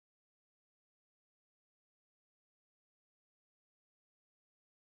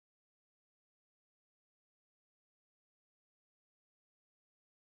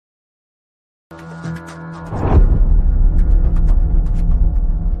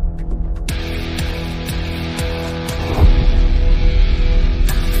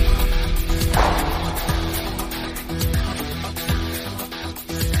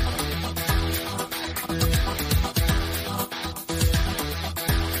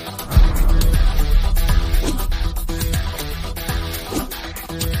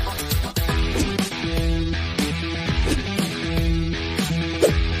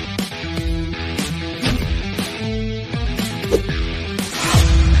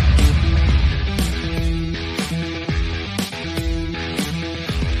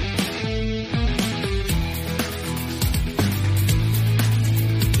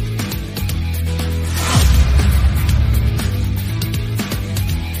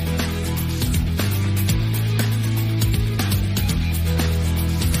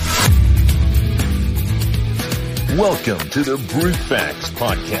Welcome to the Brute Facts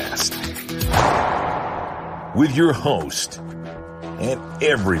Podcast with your host and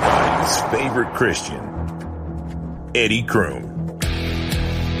everybody's favorite Christian, Eddie Kroom.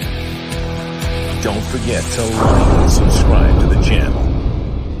 Don't forget to like and subscribe to the channel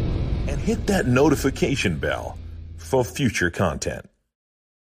and hit that notification bell for future content.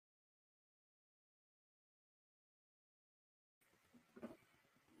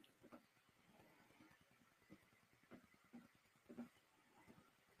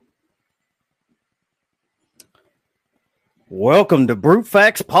 Welcome to Brute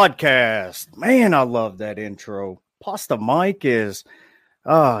Facts Podcast. Man, I love that intro. Pasta Mike is,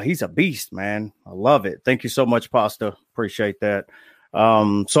 he's a beast, man. I love it. Thank you so much, Pasta. Appreciate that.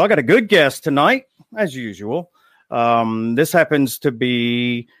 So I got a good guest tonight, as usual. This happens to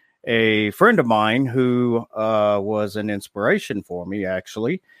be a friend of mine who was an inspiration for me,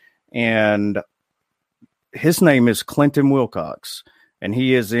 actually. And his name is Clinton Wilcox, and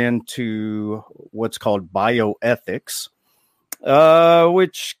he is into what's called bioethics.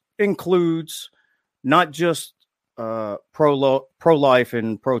 Which includes not just pro-life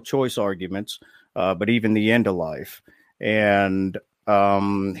and pro-choice arguments, but even the end of life. And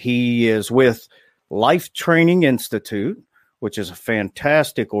he is with Life Training Institute, which is a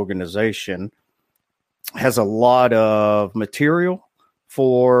fantastic organization, has a lot of material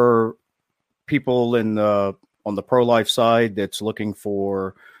for people on the pro-life side that's looking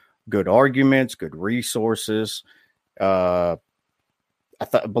for good arguments, good resources.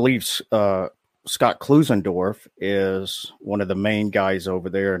 I believe Scott Klusendorf is one of the main guys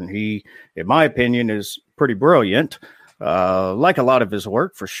over there, and he, in my opinion, is pretty brilliant. Like a lot of his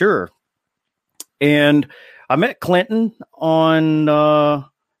work, for sure. And I met Clinton on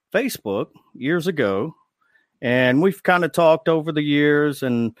Facebook years ago, and we've kind of talked over the years,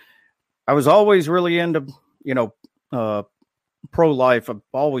 and I was always really into, pro-life. I've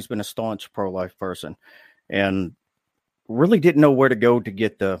always been a staunch pro-life person, and really didn't know where to go to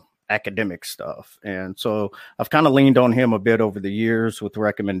get the academic stuff. And so I've kind of leaned on him a bit over the years with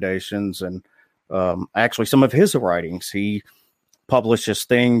recommendations and actually some of his writings. He publishes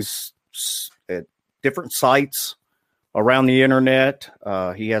things at different sites around the internet.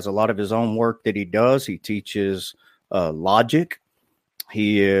 He has a lot of his own work that he does. He teaches logic.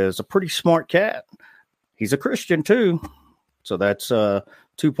 He is a pretty smart cat. He's a Christian too. So that's 2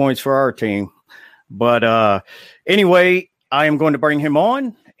 points for our team. But anyway, I am going to bring him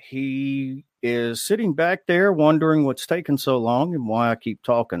on. He is sitting back there wondering what's taking so long and why I keep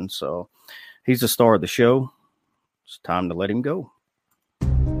talking. So he's the star of the show. It's time to let him go.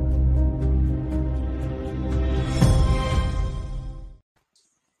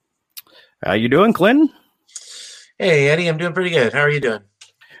 How you doing, Clinton? Hey, Eddie, I'm doing pretty good. How are you doing?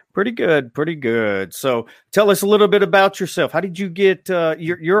 Pretty good, pretty good. So tell us a little bit about yourself. How did you get,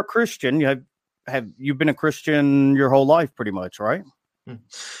 you're a Christian. You've been a Christian your whole life pretty much, right?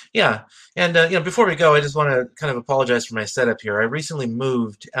 Yeah. And, before we go, I just want to kind of apologize for my setup here. I recently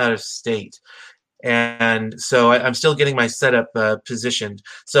moved out of state. And so I'm still getting my setup positioned.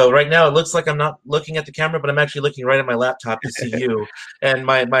 So right now it looks like I'm not looking at the camera, but I'm actually looking right at my laptop to see you. And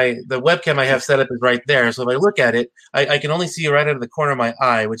the webcam I have set up is right there. So if I look at it, I can only see you right out of the corner of my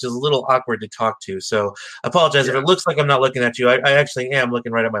eye, which is a little awkward to talk to. So I apologize if it looks like I'm not looking at you. I actually am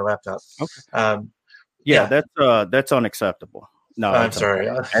looking right at my laptop. Okay. That's unacceptable. No, I'm sorry.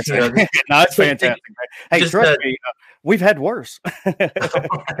 No, it's fantastic. Hey, trust me, we've had worse.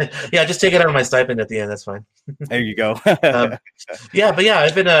 Yeah, just take it out of my stipend at the end. That's fine. There you go. I've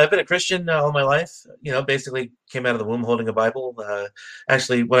been a Christian all my life. Basically came out of the womb holding a Bible.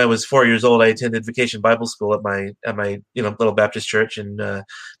 Actually, when I was 4 years old, I attended Vacation Bible School at my little Baptist church in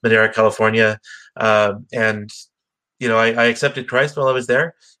Madera, California, and I accepted Christ while I was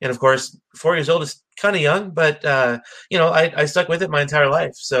there. And of course, 4 years old is kind of young, but I stuck with it my entire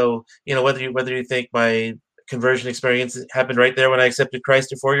life. So whether you think my conversion experience happened right there when I accepted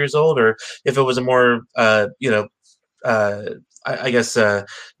Christ at 4 years old, or if it was a more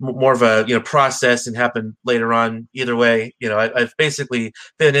more of a process and happened later on. Either way, I've basically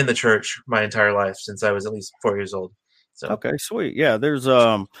been in the church my entire life since I was at least 4 years old. So okay, sweet. Yeah, there's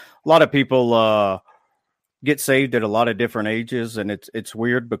a lot of people get saved at a lot of different ages, and it's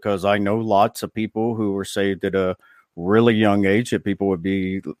weird because I know lots of people who were saved at a really young age that people would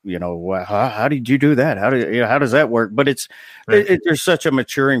be, how did you do that? How does that work? But there's such a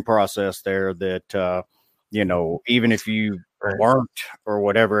maturing process there that even if you weren't or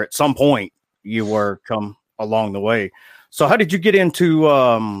whatever, at some point you were come along the way. So how did you get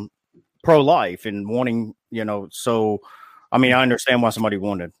into pro-life and wanting, so I mean, I understand why somebody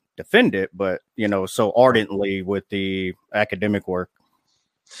wanted defend it, but, so ardently with the academic work.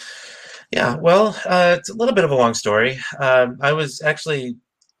 Yeah, well, it's a little bit of a long story. I was actually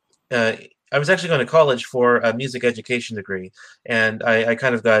going to college for a music education degree, and I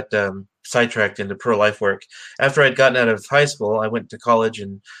kind of got sidetracked into pro-life work. After I'd gotten out of high school, I went to college,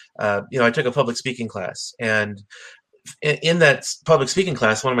 and I took a public speaking class. And in that public speaking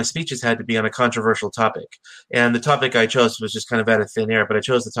class, one of my speeches had to be on a controversial topic, and the topic I chose was just kind of out of thin air. But I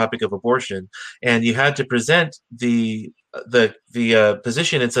chose the topic of abortion, and you had to present the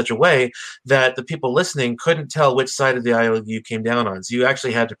position in such a way that the people listening couldn't tell which side of the aisle you came down on. So you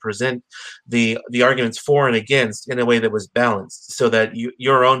actually had to present the arguments for and against in a way that was balanced, so that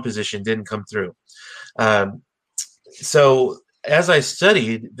your own position didn't come through. So as I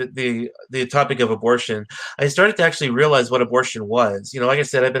studied the topic of abortion, I started to actually realize what abortion was. Like I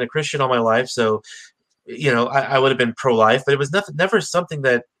said, I've been a Christian all my life, so I would have been pro-life, but it was never something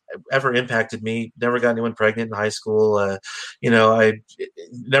that ever impacted me. Never got anyone pregnant in high school. I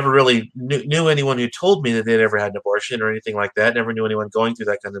never really knew anyone who told me that they'd ever had an abortion or anything like that. Never knew anyone going through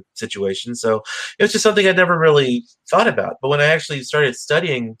that kind of situation. So it was just something I'd never really thought about. But when I actually started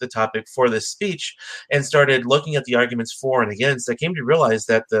studying the topic for this speech and started looking at the arguments for and against, I came to realize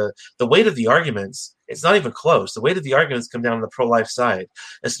that the weight of the arguments, it's not even close. The weight of the arguments come down on the pro-life side,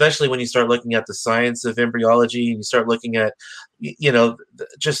 especially when you start looking at the science of embryology and you start looking at,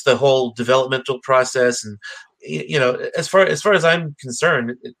 just the whole developmental process. And, as far as I'm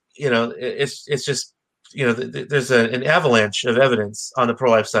concerned, it's just, there's an avalanche of evidence on the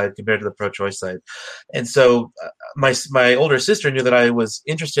pro-life side compared to the pro-choice side. And so my older sister knew that I was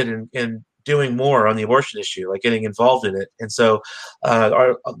interested in doing more on the abortion issue, like getting involved in it. And so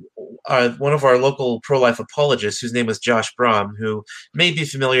one of our local pro-life apologists, whose name was Josh Brom, who may be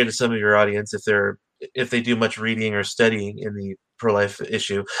familiar to some of your audience if they do much reading or studying in the pro-life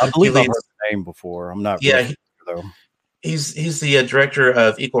issue. I believe I've heard the name before. I'm not really sure, though. He's the director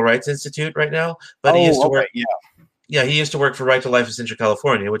of Equal Rights Institute right now, but he used to work. Yeah, he used to work for Right to Life of Central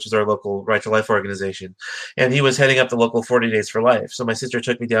California, which is our local Right to Life organization. And he was heading up the local 40 Days for Life. So my sister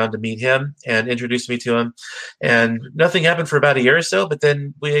took me down to meet him and introduced me to him. And nothing happened for about a year or so, but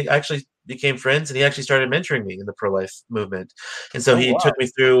then we actually became friends, and he actually started mentoring me in the pro-life movement. And so he took me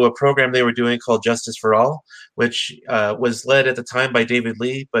through a program they were doing called Justice for All, which was led at the time by David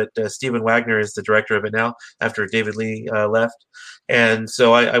Lee, but Stephen Wagner is the director of it now after David Lee left. And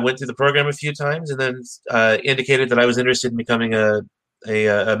so I went through the program a few times, and then indicated that I was interested in becoming a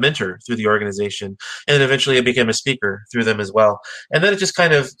mentor through the organization, and then eventually I became a speaker through them as well. And then it just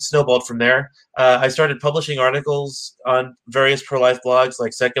kind of snowballed from there. I started publishing articles on various pro-life blogs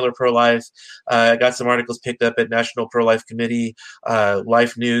like Secular Pro-Life. I got some articles picked up at National Pro-Life Committee,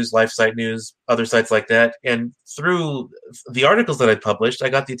 Life News, Life Site News, other sites like that. And through the articles that I published, I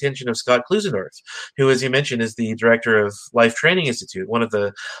got the attention of Scott Klusendorf, who, as you mentioned, is the director of Life Training Institute, one of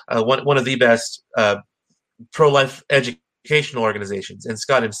the best pro-life educational organizations. And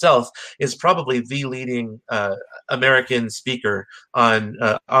Scott himself is probably the leading American speaker on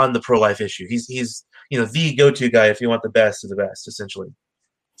the pro-life issue. He's the go-to guy if you want the best of the best, essentially.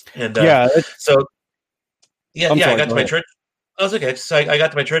 And I got to my church. Oh, it's okay. So I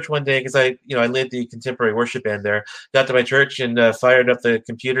got to my church one day because I led the contemporary worship band there. Got to my church and fired up the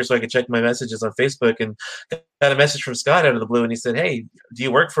computer so I could check my messages on Facebook, and got a message from Scott out of the blue, and he said, "Hey, do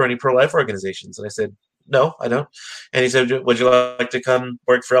you work for any pro-life organizations?" And I said, "No, I don't." And he said, "Would you like to come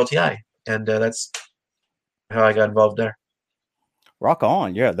work for LTI?" And that's how I got involved there. Rock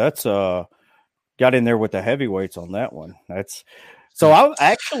on. Yeah, that's got in there with the heavyweights on that one. That's so I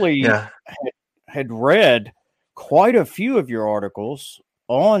actually had read quite a few of your articles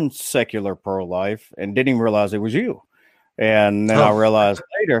on Secular Pro-Life and didn't even realize it was you. And then I realized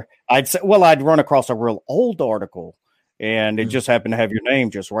later I'd run across a real old article, and it just happened to have your name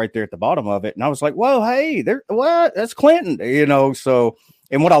just right there at the bottom of it. And I was like, "Whoa, hey, that's Clinton," So,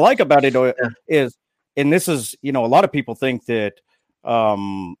 and what I like about it is, and this is, a lot of people think that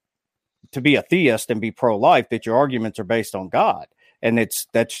to be a theist and be pro-life, that your arguments are based on God. And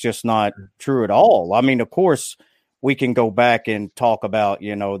that's just not true at all. I mean, of course, we can go back and talk about,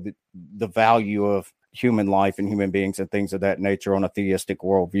 the value of human life and human beings and things of that nature on a theistic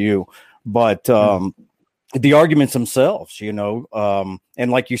worldview. But the arguments themselves,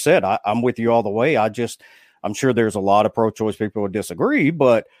 and like you said, I'm with you all the way. I'm sure there's a lot of pro-choice people who disagree,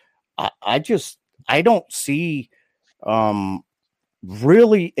 but I don't see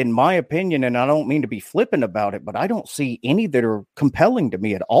really, in my opinion, and I don't mean to be flippant about it, but I don't see any that are compelling to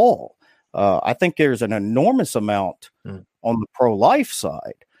me at all. I think there's an enormous amount on the pro-life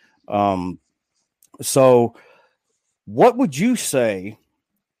side. So what would you say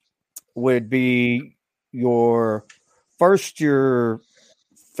would be your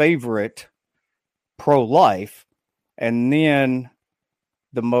favorite pro-life, and then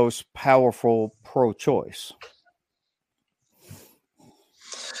the most powerful pro-choice?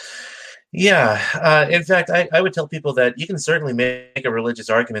 Yeah. In fact, I would tell people that you can certainly make a religious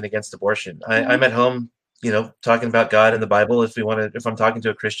argument against abortion. I'm at home, talking about God and the Bible if I'm talking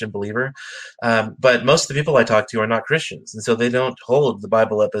to a Christian believer. But most of the people I talk to are not Christians. And so they don't hold the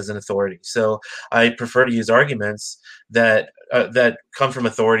Bible up as an authority. So I prefer to use arguments that come from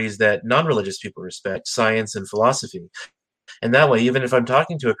authorities that non-religious people respect, science and philosophy. And that way, even if I'm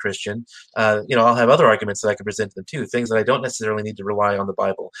talking to a Christian, I'll have other arguments that I can present to them too, things that I don't necessarily need to rely on the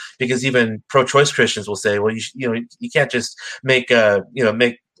Bible. Because even pro-choice Christians will say, well, you can't just make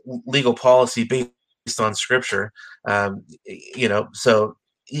legal policy based on Scripture. So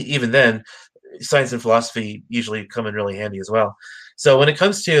even then, science and philosophy usually come in really handy as well. So when it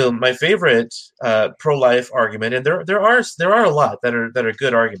comes to my favorite pro-life argument, and there are a lot that are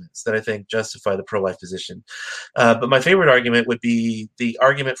good arguments that I think justify the pro-life position, but my favorite argument would be the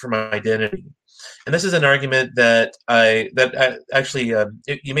argument for my identity. And this is an argument that you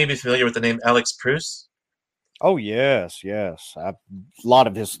may be familiar with the name Alex Proust. Oh yes, a lot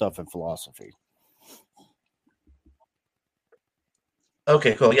of his stuff in philosophy.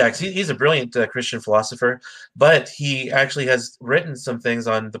 Okay, cool. Yeah, 'cause he's a brilliant Christian philosopher, but he actually has written some things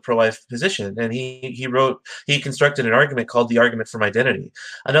on the pro-life position, and he constructed an argument called the argument from identity.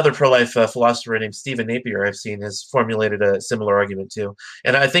 Another pro-life philosopher named Stephen Napier I've seen has formulated a similar argument too,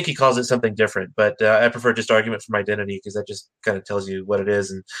 and I think he calls it something different, but I prefer just argument from identity because that just kind of tells you what it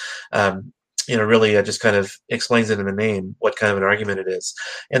is, and really just kind of explains it in the name what kind of an argument it is.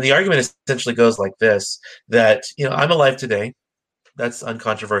 And the argument essentially goes like this: that I'm alive today. That's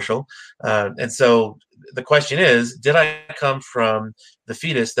uncontroversial. And so the question is, did I come from the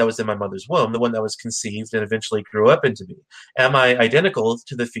fetus that was in my mother's womb, the one that was conceived and eventually grew up into me? Am I identical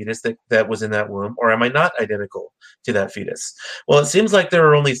to the fetus that was in that womb, or am I not identical to that fetus? Well, it seems like there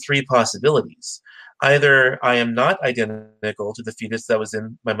are only three possibilities. Either I am not identical to the fetus that was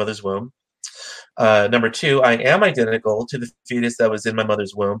in my mother's womb. Number two, I am identical to the fetus that was in my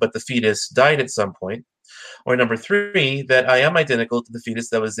mother's womb, but the fetus died at some point. Or number three, that I am identical to the fetus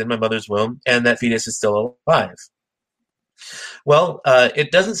that was in my mother's womb, and that fetus is still alive. Well,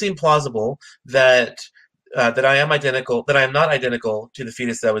 it doesn't seem plausible that I am not identical to the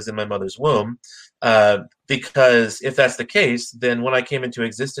fetus that was in my mother's womb, because if that's the case, then when I came into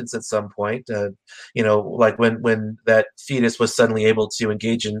existence at some point, like when that fetus was suddenly able to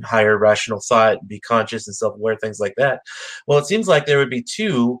engage in higher rational thought, be conscious and self-aware, things like that. Well, it seems like there would be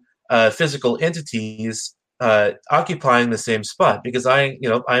two physical entities occupying the same spot, because I'm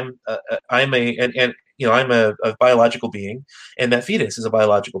a biological being, and that fetus is a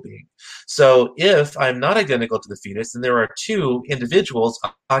biological being. So if I'm not identical to the fetus, then there are two individuals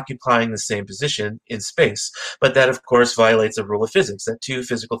occupying the same position in space. But that, of course, violates a rule of physics, that two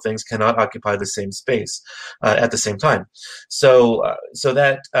physical things cannot occupy the same space at the same time. So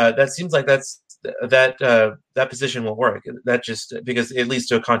that seems like that position won't work. That just because it leads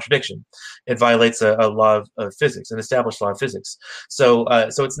to a contradiction. It violates a law of physics, an established law of physics. So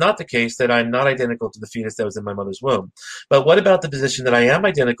it's not the case that I'm not identical to the fetus that was in my mother's womb. But what about the position that I am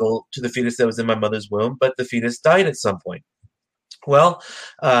identical to the fetus that was in my mother's womb, but the fetus died at some point? Well,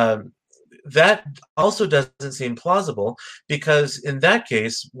 that also doesn't seem plausible, because in that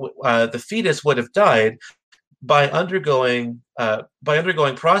case, the fetus would have died by undergoing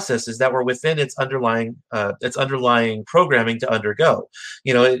processes that were within its underlying programming to undergo.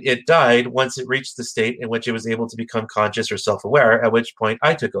 It died once it reached the state in which it was able to become conscious or self-aware, at which point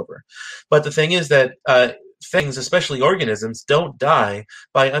I took over. But the thing is that things, especially organisms, don't die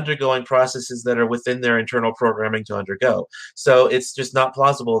by undergoing processes that are within their internal programming to undergo. So it's just not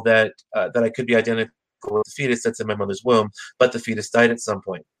plausible that I could be identical with the fetus that's in my mother's womb, but the fetus died at some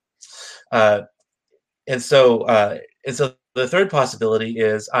point. And so the third possibility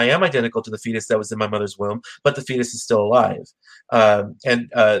is I am identical to the fetus that was in my mother's womb, but the fetus is still alive. And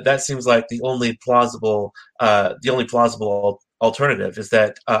that seems like the only plausible alternative is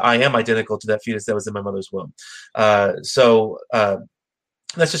that I am identical to that fetus that was in my mother's womb. So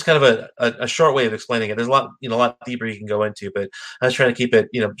that's just kind of a short way of explaining it. There's a lot deeper you can go into, but I was trying to keep it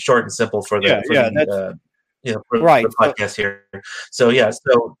short and simple for the podcast here. So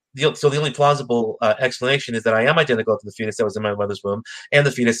the only plausible explanation is that I am identical to the fetus that was in my mother's womb, and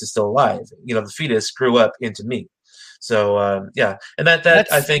the fetus is still alive. The fetus grew up into me. So and that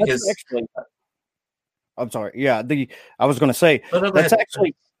I think is. Actually, I'm sorry. Yeah, I was going to say that's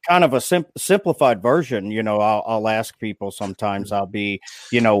actually kind of a simplified version. I'll ask people sometimes. I'll be,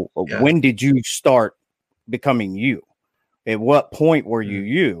 when did you start becoming you? At what point were you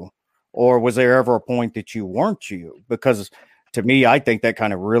you? Or was there ever a point that you weren't you? Because to me, I think that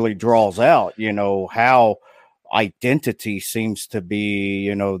kind of really draws out, how identity seems to be,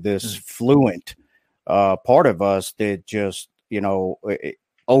 this fluent part of us that just,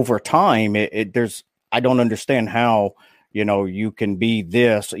 over time, I don't understand how, you can be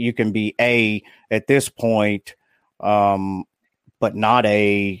this, you can be A at this point, but not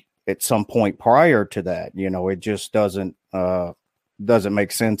A at some point prior to that. It just doesn't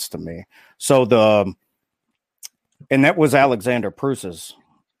make sense to me. So and that was Alexander Pruse's,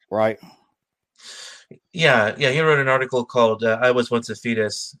 right? Yeah. He wrote an article called "I Was Once a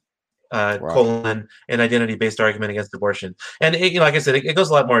Fetus." An identity-based argument against abortion, and like I said, it goes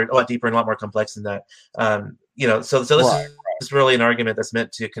a lot deeper and a lot more complex than that. So this is really an argument that's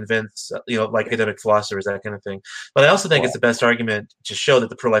meant to convince, like academic philosophers, that kind of thing. But I also think it's the best argument to show that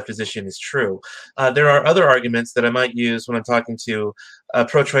the pro-life position is true. There are other arguments that I might use when I'm talking to a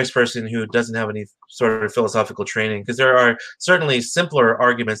pro-choice person who doesn't have any sort of philosophical training, because there are certainly simpler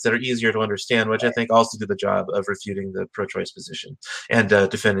arguments that are easier to understand, which I think also do the job of refuting the pro-choice position and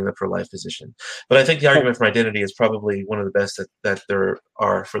defending the pro-life position. But I think the argument for identity is probably one of the best that there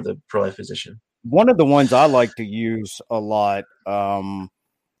are for the pro-life position. One of the ones I like to use a lot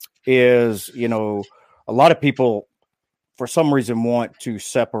is, a lot of people for some reason want to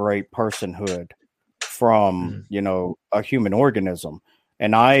separate personhood from, a human organism.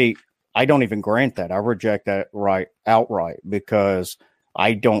 And I don't even grant that. I reject that outright, because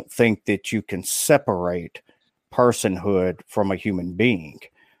I don't think that you can separate personhood from a human being.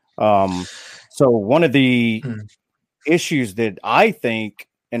 So one of the issues that I think,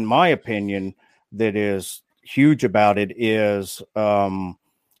 in my opinion, that is huge about it is,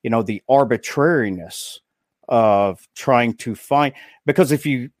 the arbitrariness of trying to find, because if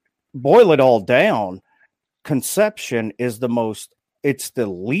you boil it all down, conception is it's the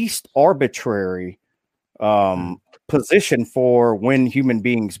least arbitrary position for when human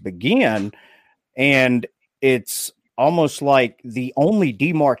beings begin. And it's almost like the only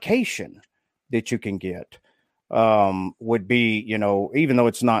demarcation that you can get would be, even though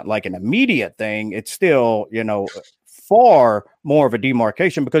it's not like an immediate thing, it's still, far more of a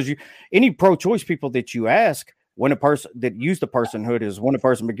demarcation, because any pro-choice people that you ask, when a person that use the personhood is when a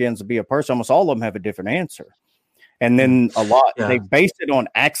person begins to be a person, almost all of them have a different answer. And then they base it on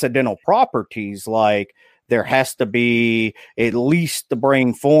accidental properties, like there has to be at least the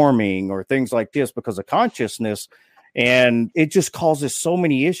brain forming or things like this because of consciousness. And it just causes so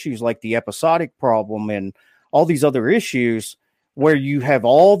many issues, like the episodic problem and all these other issues, where you have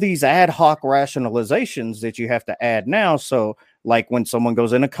all these ad hoc rationalizations that you have to add now. So like when someone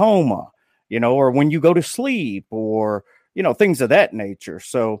goes in a coma, or when you go to sleep, or, things of that nature.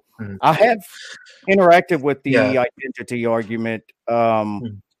 So I have interacted with the identity argument,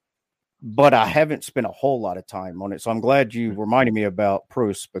 but I haven't spent a whole lot of time on it. So I'm glad you reminded me about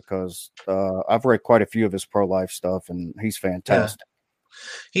Pruse, because I've read quite a few of his pro-life stuff, and he's fantastic.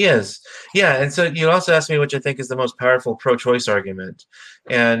 He is. Yeah. And so you also asked me which I think is the most powerful pro-choice argument.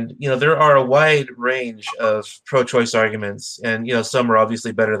 And, there are a wide range of pro-choice arguments, and, some are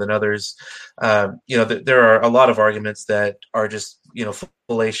obviously better than others. There are a lot of arguments that are just,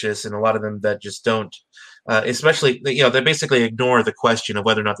 fallacious, and a lot of them that just don't. Especially, they basically ignore the question of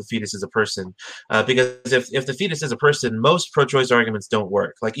whether or not the fetus is a person. Because if the fetus is a person, most pro-choice arguments don't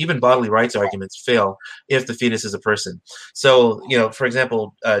work. Like even bodily rights arguments fail if the fetus is a person. So, for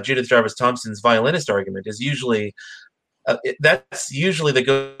example, Judith Jarvis Thompson's violinist argument is usually that's usually the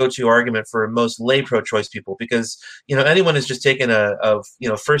go-to argument for most lay pro-choice people, because anyone who's just taken a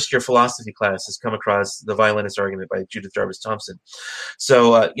first-year philosophy class has come across the violinist argument by Judith Jarvis Thompson.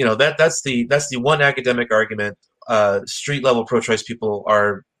 So that's the one academic argument street-level pro-choice people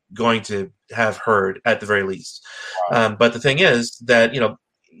are going to have heard at the very least. But the thing is that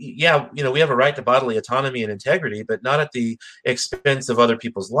we have a right to bodily autonomy and integrity, but not at the expense of other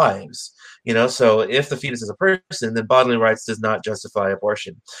people's lives. So if the fetus is a person, then bodily rights does not justify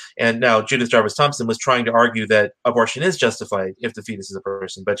abortion. And now Judith Jarvis Thompson was trying to argue that abortion is justified if the fetus is a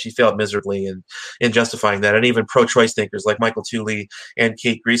person, but she failed miserably in justifying that. And even pro-choice thinkers like Michael Tooley and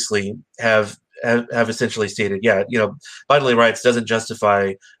Kate Greasley have essentially stated, bodily rights doesn't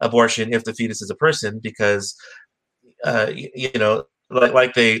justify abortion if the fetus is a person, because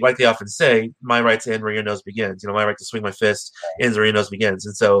like they often say, my right to end where your nose begins. My right to swing my fist ends where your nose begins.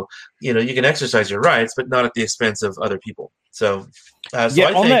 And so, you can exercise your rights, but not at the expense of other people. So,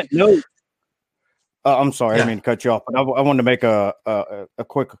 that note, I'm sorry, I Yeah. didn't mean to cut you off, but I wanted to make a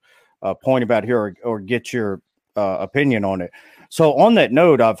quick point about here, or get your opinion on it. So on that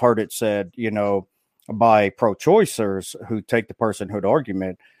note, I've heard it said, by pro-choicers who take the personhood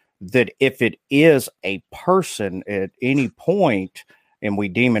argument, that if it is a person at any point and we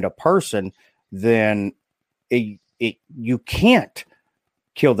deem it a person, then you can't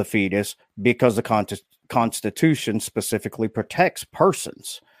kill the fetus because the Constitution specifically protects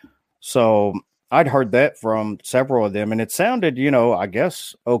persons. So I'd heard that from several of them, and it sounded, I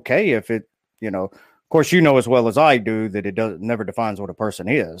guess, okay if it, of course, as well as I do that it never defines what a person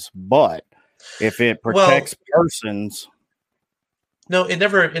is, but if it protects persons. No, it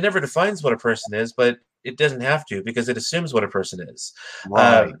never defines what a person is, but it doesn't have to, because it assumes what a person is.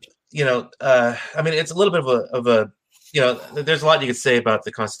 Right. I mean, it's a little bit of a there's a lot you could say about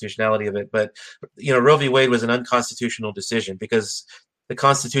the constitutionality of it, but Roe v. Wade was an unconstitutional decision because the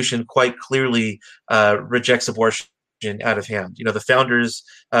Constitution quite clearly rejects abortion out of hand. The founders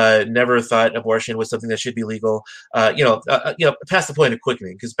never thought abortion was something that should be legal. Past the point of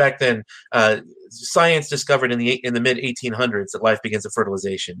quickening, because back then science discovered in the mid 1800s that life begins at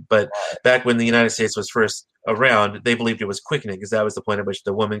fertilization. But back when the United States was first around, they believed it was quickening, because that was the point at which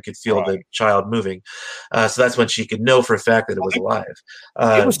the woman could feel the child moving. So that's when she could know for a fact that it was alive.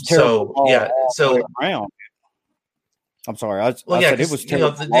 It was terrible. So around. I'm sorry. I said it was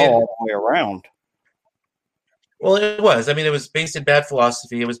terrible all the way around. Well, it was. I mean, it was based in bad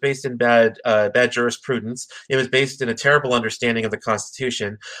philosophy. It was based in bad jurisprudence. It was based in a terrible understanding of the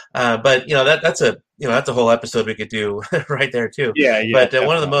Constitution. But that's a whole episode we could do right there too. Yeah. But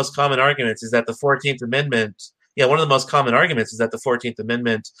one of the most common arguments is that the 14th Amendment. Yeah, one of the most common arguments is that the 14th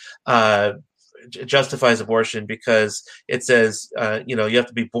Amendment justifies abortion because it says, you have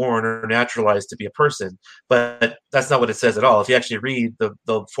to be born or naturalized to be a person. But that's not what it says at all. If you actually read the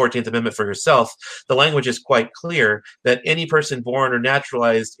 14th Amendment for yourself, the language is quite clear that any person born or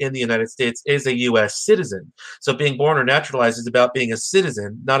naturalized in the United States is a U.S. citizen. So being born or naturalized is about being a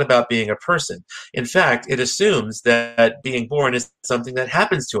citizen, not about being a person. In fact, it assumes that being born is something that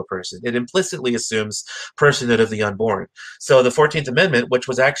happens to a person. It implicitly assumes personhood of the unborn. So the 14th Amendment, which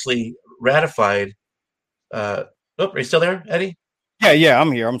was actually ratified. Are you still there, Eddie? Yeah,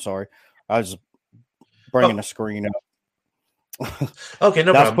 I'm here. I'm sorry. I was bringing the screen up. Okay,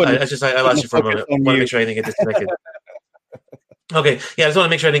 no problem. I lost you for a moment. I want to make sure I didn't get disconnected. Okay, yeah, I just want to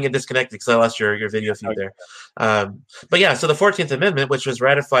make sure I didn't get disconnected because I lost your video feed there. But yeah, so the 14th Amendment, which was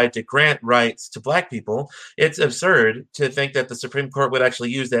ratified to grant rights to Black people, it's absurd to think that the Supreme Court would actually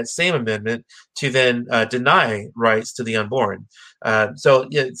use that same amendment to then deny rights to the unborn. So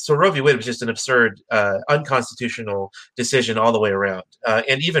Roe v. Wade was just an absurd, unconstitutional decision all the way around.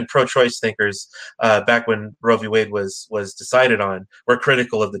 And even pro-choice thinkers, back when Roe v. Wade was decided on, were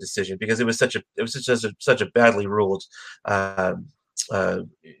critical of the decision because it was such a badly ruled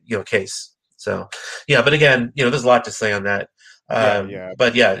case. So but again, there's a lot to say on that.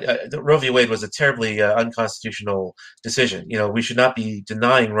 But Roe v. Wade was a terribly unconstitutional decision. We should not be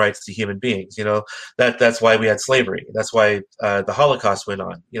denying rights to human beings. That's why we had slavery. That's why the Holocaust went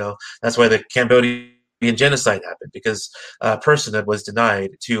on. That's why the Cambodian genocide happened, because personhood was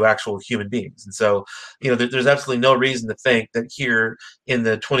denied to actual human beings. And so, there's absolutely no reason to think that here in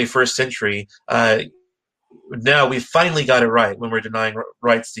the 21st century, now we finally got it right when we're denying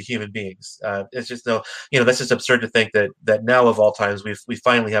rights to human beings. It's just that's just absurd to think that now of all times we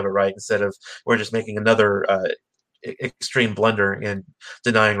finally have it right, instead of we're just making another extreme blunder in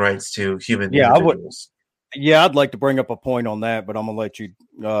denying rights to human individuals. I'd like to bring up a point on that, but I'm gonna let you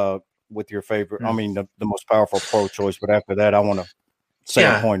with your favorite. I mean, the most powerful pro-choice. But after that, I want to say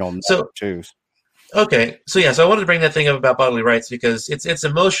a point on that too. Okay, so I wanted to bring that thing up about bodily rights because it's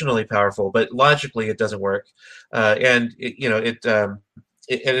emotionally powerful, but logically it doesn't work, and it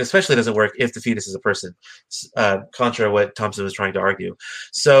especially doesn't work if the fetus is a person, contra what Thompson was trying to argue.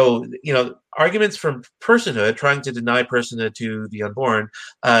 So arguments from personhood, trying to deny personhood to the unborn,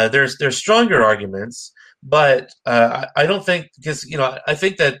 there's stronger arguments, but I don't think, because I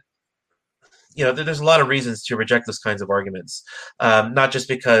think that there's a lot of reasons to reject those kinds of arguments, not just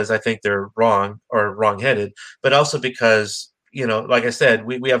because I think they're wrong or wrong-headed, but also because, like I said,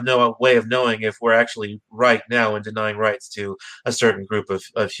 we have no way of knowing if we're actually right now in denying rights to a certain group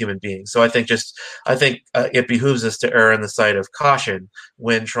of human beings. So I think it behooves us to err on the side of caution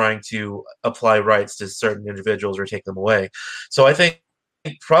when trying to apply rights to certain individuals or take them away. So I think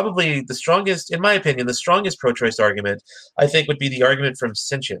probably the strongest, in my opinion, the strongest pro-choice argument, I think, would be the argument from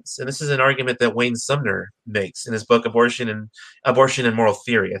Sentience. And this is an argument that Wayne Sumner makes in his book Abortion and Moral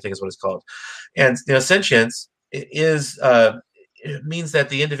Theory, I think is what it's called. And Sentience is it means that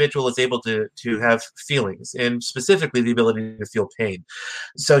the individual is able to have feelings, and specifically the ability to feel pain.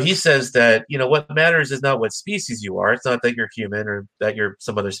 So he says that, what matters is not what species you are. It's not that you're human or that you're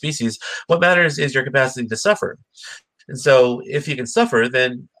some other species. What matters is your capacity to suffer. And so if you can suffer,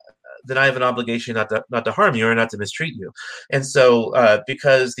 then I have an obligation not to harm you or not to mistreat you. And so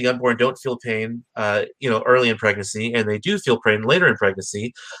because the unborn don't feel pain, early in pregnancy, and they do feel pain later in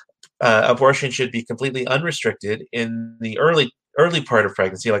pregnancy, abortion should be completely unrestricted in the early part of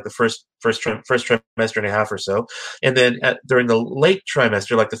pregnancy, like the first trimester and a half or so, and then during the late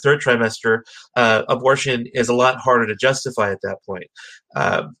trimester, like the third trimester, abortion is a lot harder to justify at that point,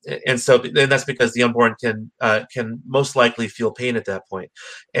 and that's because the unborn can most likely feel pain at that point,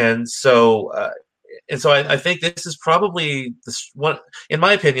 and so. I think this is probably in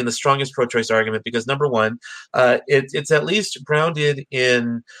my opinion, the strongest pro-choice argument, because number one, it's at least grounded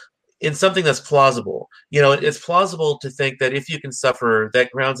in something that's plausible. It's plausible to think that if you can suffer,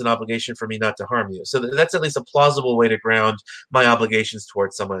 that grounds an obligation for me not to harm you. So that's at least a plausible way to ground my obligations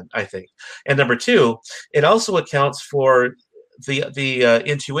towards someone, I think. And number two, it also accounts for the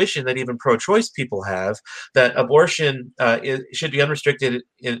intuition that even pro-choice people have, that abortion should be unrestricted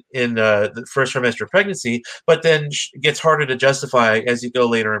in the first trimester of pregnancy, but then gets harder to justify as you go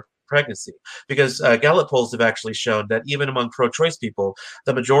later in pregnancy, because Gallup polls have actually shown that even among pro-choice people,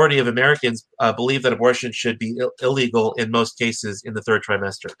 the majority of Americans believe that abortion should be illegal in most cases in the third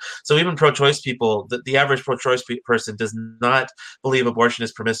trimester. So even pro-choice people, the average pro-choice person does not believe abortion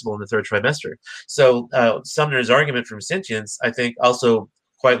is permissible in the third trimester. So Sumner's argument from sentience, I think, also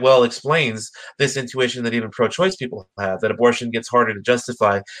quite well explains this intuition that even pro-choice people have, that abortion gets harder to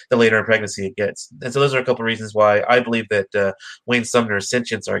justify the later in pregnancy it gets. And so those are a couple of reasons why I believe that Wayne Sumner's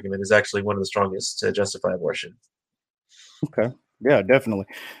sentience argument is actually one of the strongest to justify abortion. Okay. Yeah, definitely.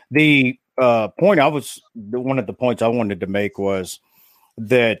 The one of the points I wanted to make was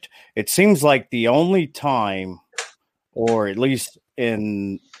that it seems like the only time, or at least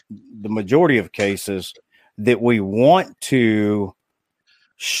in the majority of cases, that we want to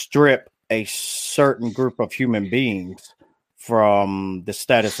strip a certain group of human beings from the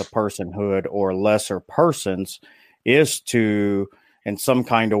status of personhood or lesser persons is to, in some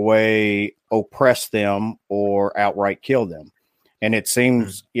kind of way, oppress them or outright kill them. And it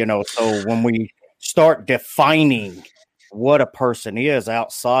seems, so when we start defining what a person is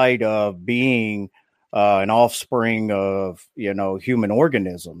outside of being an offspring of, human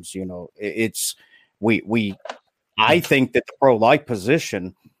organisms, I think that the pro-life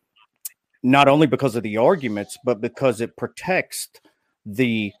position, not only because of the arguments, but because it protects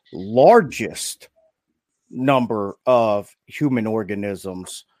the largest number of human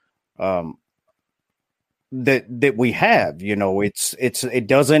organisms that we have. It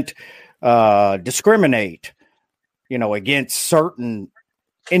doesn't discriminate, against certain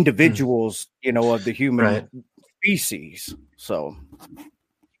individuals, of the human species. So.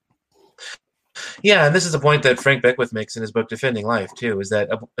 Yeah, and this is a point that Frank Beckwith makes in his book Defending Life too, is that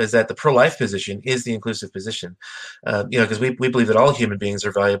the pro-life position is the inclusive position, because we believe that all human beings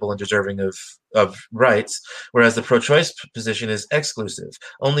are valuable and deserving of rights, whereas the pro-choice position is exclusive.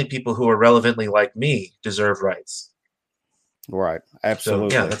 Only people who are relevantly like me deserve rights. Right. Absolutely.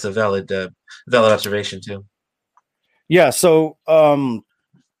 So, yeah, that's a valid observation too. Yeah. So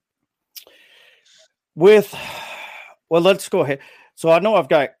let's go ahead. So I know I've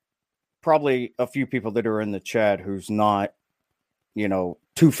got probably a few people that are in the chat who's not,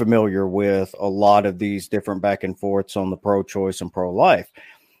 too familiar with a lot of these different back and forths on the pro-choice and pro-life.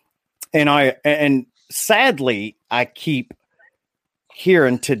 And sadly, I keep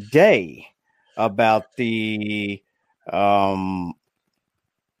hearing today about the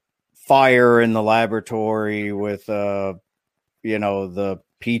fire in the laboratory with, the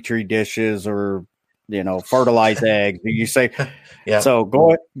Petri dishes or, fertilized eggs. You say, yeah. So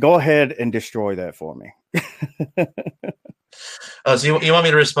go ahead and destroy that for me. So you want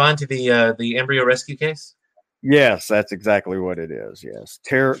me to respond to the embryo rescue case? Yes, that's exactly what it is. Yes,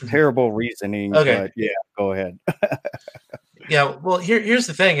 terrible reasoning. Okay. But yeah, go ahead. Yeah, well, here's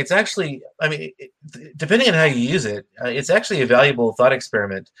the thing. It's actually, depending on how you use it, it's actually a valuable thought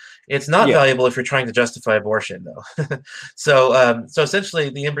experiment. It's not valuable if you're trying to justify abortion, though. So essentially,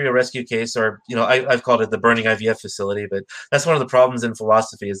 the embryo rescue case, or I've called it the burning IVF facility, but that's one of the problems in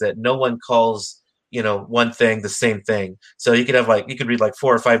philosophy, is that no one calls one thing, the same thing. So you could have you could read like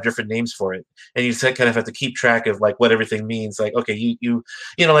 4 or 5 different names for it, and you kind of have to keep track of like what everything means. Like, okay,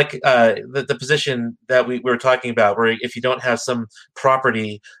 the position that we were talking about, where if you don't have some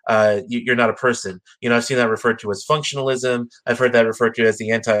property, you're not a person. I've seen that referred to as functionalism. I've heard that referred to as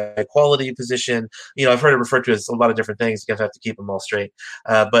the anti-equality position. I've heard it referred to as a lot of different things. You have to keep them all straight.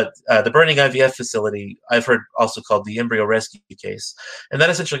 But the burning IVF facility, I've heard also called the embryo rescue case, and that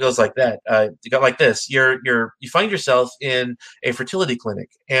essentially goes like that. You got like this: you find yourself in a fertility clinic,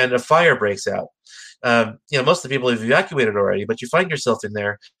 and a fire breaks out. Most of the people have evacuated already, but you find yourself in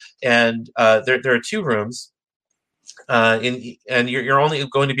there, and there are 2 rooms, and you're only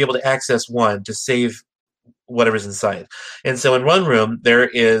going to be able to access one to save whatever's inside. And so in one room there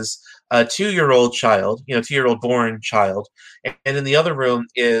is a 2-year-old child, 2-year-old born child, and in the other room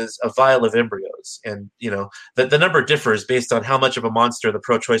is a vial of embryos. And the number differs based on how much of a monster the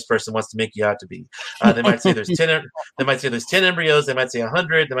pro-choice person wants to make you out to be. They might say there's 10. They might say there's 10 embryos. They might say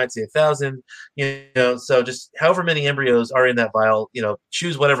 100. They might say 1,000. So just however many embryos are in that vial,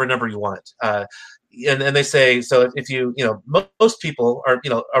 choose whatever number you want. And they say, so if most people are,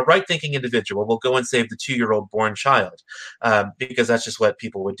 a right-thinking individual will go and save the 2-year-old born child, because that's just what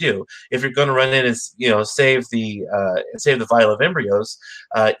people would do. If you're going to run in and save the vial of embryos,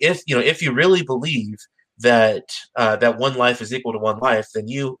 if you really believe that one life is equal to one life, then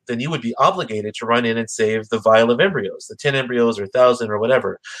you would be obligated to run in and save the vial of embryos, the 10 embryos or 1,000 or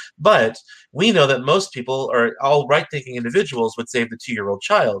whatever. But we know that most people, or all right-thinking individuals, would save the 2-year-old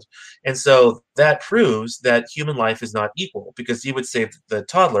child. And so that proves that human life is not equal, because you would save the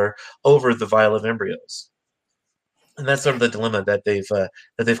toddler over the vial of embryos. And that's sort of the dilemma that they've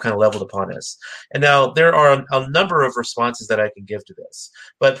kind of leveled upon us. And now there are a number of responses that I can give to this,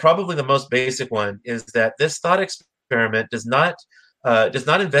 but probably the most basic one is that this thought experiment does not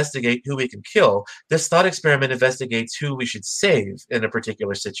investigate who we can kill. This thought experiment investigates who we should save in a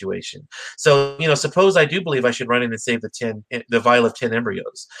particular situation. So, suppose I do believe I should run in and save the vial of 10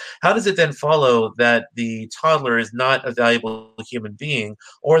 embryos. How does it then follow that the toddler is not a valuable human being,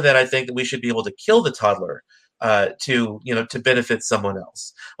 or that I think that we should be able to kill the toddler to benefit someone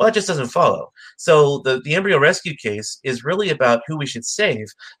else? Well, that just doesn't follow. So the embryo rescue case is really about who we should save,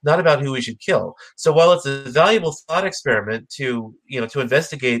 not about who we should kill. So while it's a valuable thought experiment to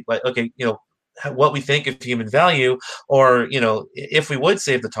investigate, like, okay, what we think of human value, or if we would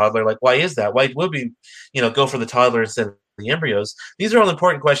save the toddler, like, why is that? Why would we go for the toddler instead of the embryos? These are all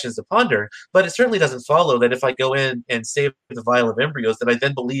important questions to ponder, but it certainly doesn't follow that if I go in and save the vial of embryos, that I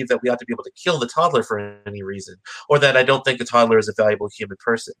then believe that we ought to be able to kill the toddler for any reason, or that I don't think the toddler is a valuable human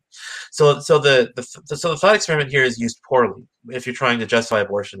person. So the thought experiment here is used poorly if you're trying to justify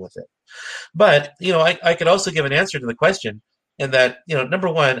abortion with it. But I could also give an answer to the question. And that, number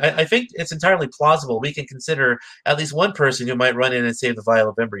one, I think it's entirely plausible we can consider at least one person who might run in and save the vial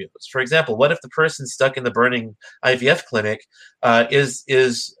of embryos. For example, what if the person stuck in the burning IVF clinic is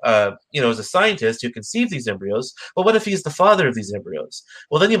a scientist who conceived these embryos, but what if he's the father of these embryos?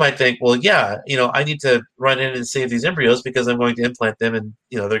 Well, then you might think, well, yeah, I need to run in and save these embryos because I'm going to implant them and,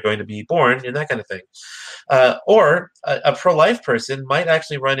 they're going to be born and that kind of thing. Or a pro-life person might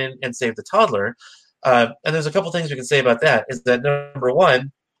actually run in and save the toddler. And there's a couple things we can say about that. Is that, number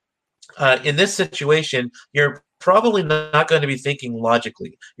one, in this situation, you're probably not going to be thinking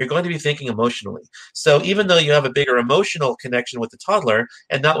logically. You're going to be thinking emotionally. So even though you have a bigger emotional connection with the toddler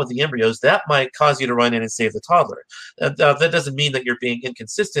and not with the embryos, that might cause you to run in and save the toddler. That doesn't mean that you're being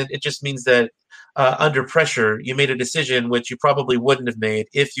inconsistent. It just means that under pressure, you made a decision which you probably wouldn't have made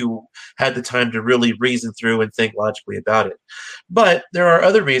if you had the time to really reason through and think logically about it. But there are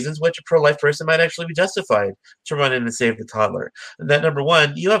other reasons which a pro-life person might actually be justified to run in and save the toddler. And that, number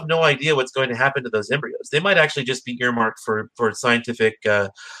one, you have no idea what's going to happen to those embryos. They might actually just be earmarked for scientific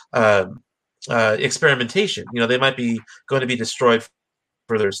experimentation. They might be going to be destroyed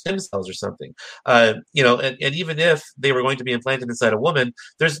for their stem cells or something. And even if they were going to be implanted inside a woman,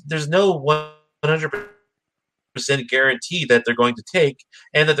 there's no 100% guarantee that they're going to take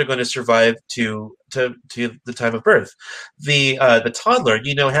and that they're going to survive to the time of birth. The toddler,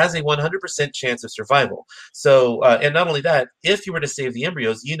 has a 100% chance of survival. So, and not only that, if you were to save the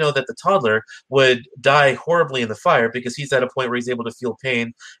embryos, that the toddler would die horribly in the fire because he's at a point where he's able to feel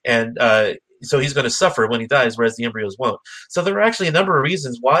pain, and so he's going to suffer when he dies, whereas the embryos won't. So there are actually a number of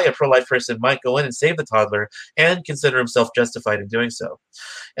reasons why a pro-life person might go in and save the toddler and consider himself justified in doing so.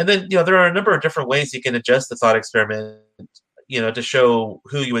 And then, there are a number of different ways you can adjust the thought experiment, to show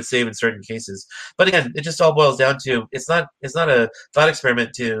who you would save in certain cases. But again, it just all boils down to, it's not a thought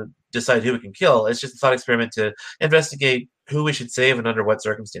experiment to decide who we can kill. It's just a thought experiment to investigate who we should save and under what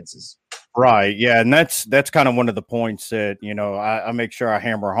circumstances. Right. Yeah. And that's kind of one of the points that, I make sure I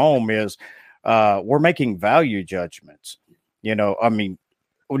hammer home is we're making value judgments. I mean,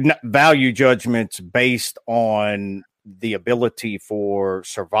 value judgments based on the ability for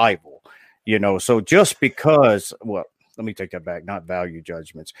survival. So just because, well, let me take that back, not value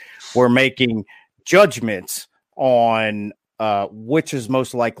judgments. We're making judgments on which is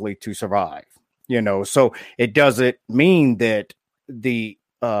most likely to survive. So it doesn't mean that the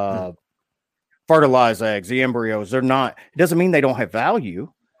fertilized eggs, the embryos, it doesn't mean they don't have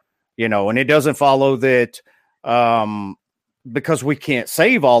value, and it doesn't follow that because we can't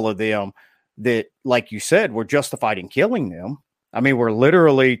save all of them, that, like you said, we're justified in killing them. I mean, we're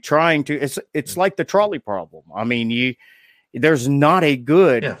literally trying to, it's like the trolley problem. I mean, there's not a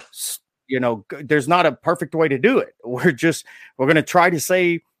good, there's not a perfect way to do it. We're going to try to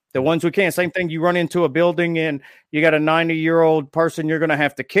save the ones we can. Same thing. You run into a building and you got a 90-year-old person you're going to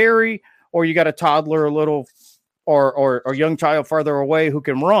have to carry, or you got a toddler, a little, or young child further away who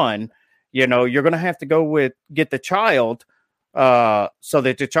can run. You're going to have to go get the child so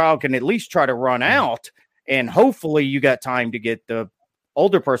that the child can at least try to run out. And hopefully you got time to get the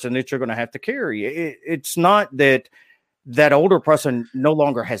older person that you're going to have to carry. It's not that older person no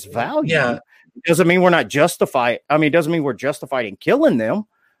longer has value. Yeah. It doesn't mean we're not justified. I mean, it doesn't mean we're justified in killing them.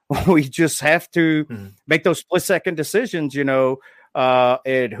 We just have to make those split-second decisions, and who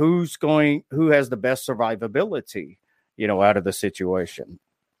has the best survivability, out of the situation.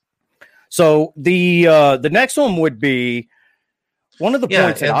 So the next one would be one of the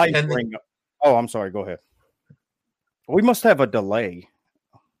points that I bring up. Oh, I'm sorry. Go ahead. We must have a delay.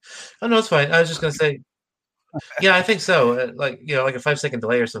 Oh, no, it's fine. I was just going to say, yeah, I think so. Like a 5-second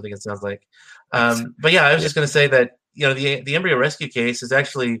delay or something, it sounds like. But yeah, I was just going to say that, the embryo rescue case is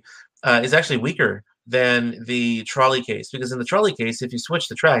actually weaker than the trolley case, because in the trolley case, if you switch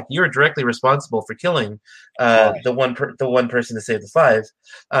the track, you're directly responsible for killing the one person to save the five.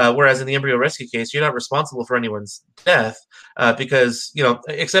 Whereas in the embryo rescue case, you're not responsible for anyone's death because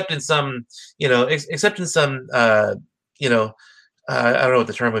except in some I don't know what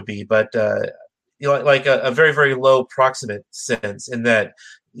the term would be, but like a very, very low proximate sense, in that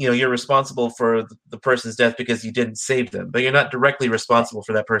you're responsible for the person's death because you didn't save them, but you're not directly responsible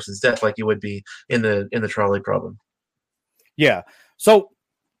for that person's death like you would be in the trolley problem. Yeah. So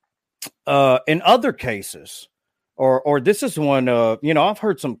in other cases, or this is one, I've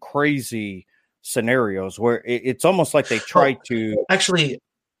heard some crazy scenarios where it's almost like they try to actually.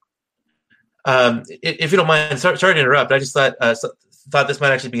 If you don't mind, sorry to interrupt. I just thought this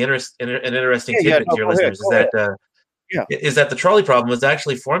might actually be an interesting tidbit to your listeners. Is that the trolley problem was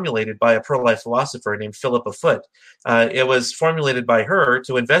actually formulated by a pro-life philosopher named Philippa Foot. It was formulated by her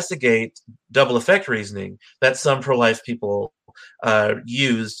to investigate double effect reasoning that some pro-life people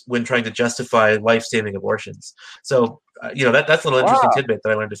used when trying to justify life-saving abortions. So, that's a little interesting tidbit that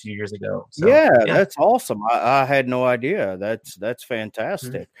I learned a few years ago. So, yeah, that's awesome. I had no idea. That's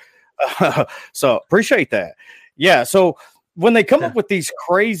fantastic. So appreciate that. Yeah. So when they come up with these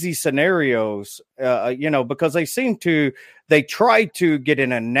crazy scenarios, because they try to get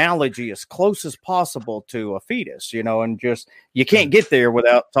an analogy as close as possible to a fetus, and just, you can't get there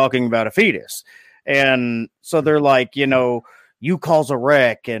without talking about a fetus. And so they're like, you cause a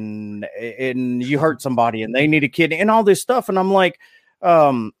wreck and you hurt somebody and they need a kidney and all this stuff. And I'm like,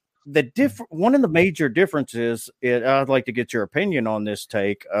 one of the major differences, I'd like to get your opinion on this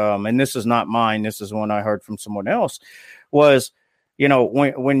take. And this is not mine. This is one I heard from someone else. Was,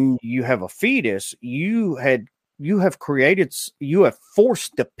 when you have a fetus, you have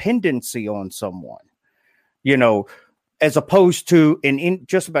forced dependency on someone, as opposed to in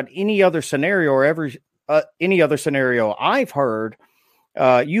just about any other scenario or any other scenario I've heard,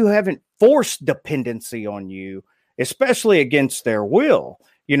 you haven't forced dependency on you, especially against their will,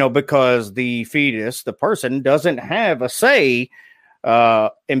 because the fetus, the person, doesn't have a say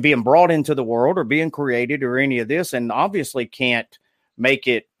in being brought into the world or being created or any of this, and obviously can't make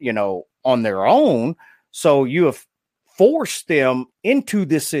it, on their own. So you have forced them into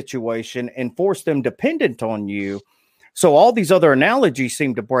this situation and forced them dependent on you. So all these other analogies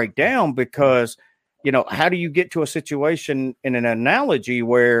seem to break down because, how do you get to a situation in an analogy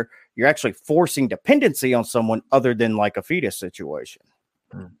where you're actually forcing dependency on someone other than like a fetus situation?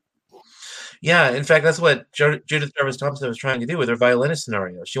 Yeah, in fact, that's what Judith Jarvis Thompson was trying to do with her violinist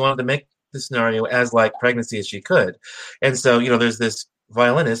scenario. She wanted to make the scenario as like pregnancy as she could. And so, there's this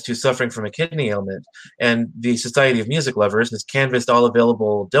violinist who's suffering from a kidney ailment, and the Society of Music Lovers has canvassed all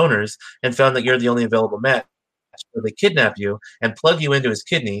available donors and found that you're the only available match. where they kidnap you and plug you into his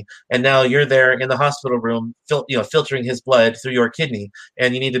kidney, and now you're there in the hospital room, filtering his blood through your kidney,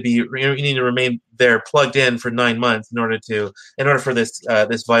 and you need to remain there plugged in for 9 months in order for this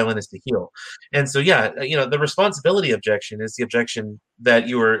violinist to heal. And so, the responsibility objection is the objection that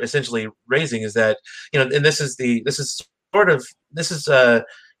you were essentially raising, is that, and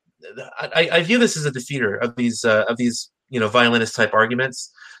I view this as a defeater of these violinist type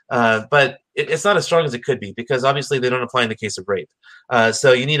arguments, but it's not as strong as it could be, because obviously they don't apply in the case of rape.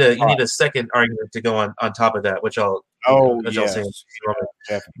 So you need a second argument to go on top of that, which I'll say in a moment.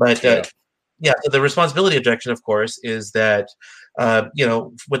 But the responsibility objection, of course, is that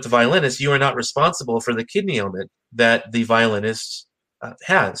with the violinist, you are not responsible for the kidney ailment that the violinist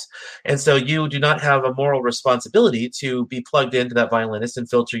has. And so you do not have a moral responsibility to be plugged into that violinist and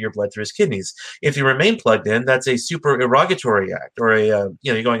filter your blood through his kidneys. If you remain plugged in, that's a supererogatory act, or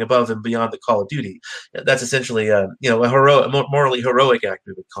you're going above and beyond the call of duty. That's essentially a morally heroic act,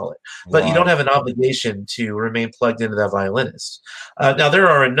 we would call it. But you don't have an obligation to remain plugged into that violinist. Now, there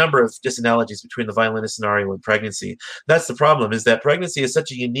are a number of disanalogies between the violinist scenario and pregnancy. That's the problem, is that pregnancy is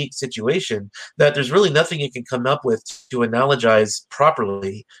such a unique situation that there's really nothing you can come up with to analogize properly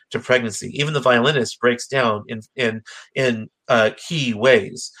to pregnancy. Even the violinist breaks down in key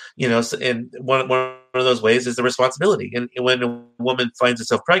ways, and one of those ways is the responsibility. And when a woman finds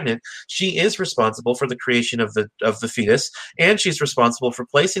herself pregnant, she is responsible for the creation of the fetus, and she's responsible for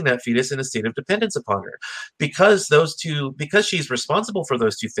placing that fetus in a state of dependence upon her. Because she's responsible for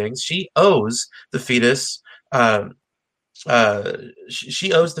those two things, she owes the fetus.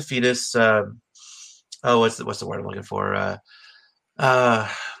 She owes the fetus. What's the word I'm looking for?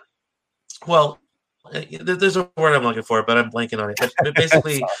 There's a word I'm looking for, but I'm blanking on it. But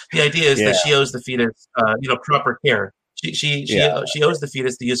basically, the idea is that she owes the fetus, proper care. She owes the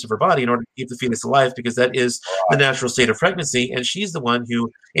fetus the use of her body in order to keep the fetus alive, because that is the natural state of pregnancy, and she's the one who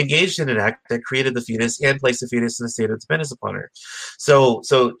engaged in an act that created the fetus and placed the fetus in a state of dependence upon her. So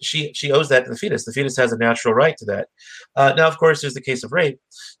she owes that to the fetus. The fetus has a natural right to that. Now, of course, there's the case of rape,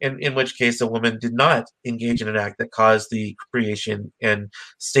 in which case a woman did not engage in an act that caused the creation and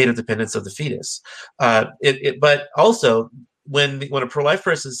state of dependence of the fetus. But also, when a pro-life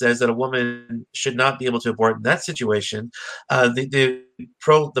person says that a woman should not be able to abort in that situation, the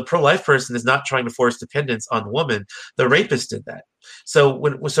pro-life person is not trying to force dependence on the woman. The rapist did that. So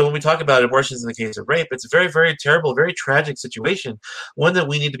when we talk about abortions in the case of rape, it's a very, very terrible, very tragic situation, one that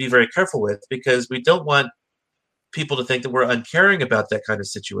we need to be very careful with, because we don't want people to think that we're uncaring about that kind of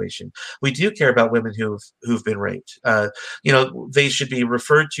situation. We do care about women who've been raped. They should be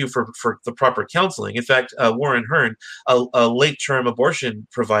referred to for the proper counseling. In fact, Warren Hearn, a late-term abortion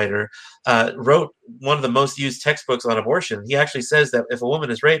provider, wrote one of the most used textbooks on abortion. He actually says that if a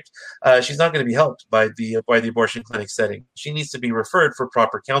woman is raped, she's not going to be helped by the abortion clinic setting. She needs to be referred for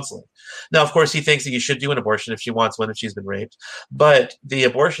proper counseling. Now, of course, he thinks that you should do an abortion if she wants one, if she's been raped, but the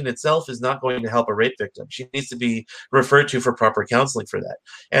abortion itself is not going to help a rape victim. She needs to be referred to for proper counseling for that.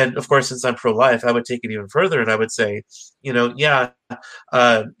 And of course, since I'm pro-life, I would take it even further, and I would say, she's not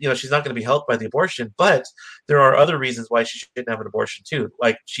going to be helped by the abortion, but there are other reasons why she shouldn't have an abortion too.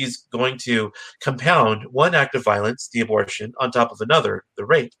 Like, she's going to compound one act of violence, the abortion, on top of another, the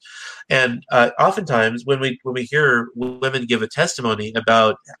rape. And oftentimes, when we hear women give a testimony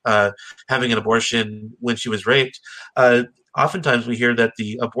about having an abortion when she was raped, oftentimes we hear that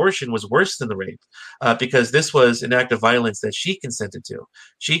the abortion was worse than the rape, because this was an act of violence that she consented to.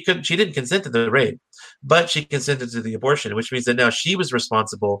 She didn't consent to the rape, but she consented to the abortion, which means that now she was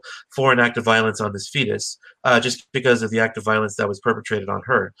responsible for an act of violence on this fetus, just because of the act of violence that was perpetrated on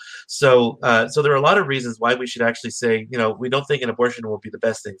her. So there are a lot of reasons why we should actually say, we don't think an abortion will be the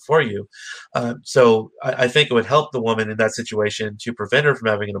best thing for you. So I think it would help the woman in that situation to prevent her from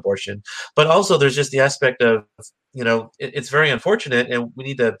having an abortion. But also, there's just the aspect of, it's very unfortunate, and we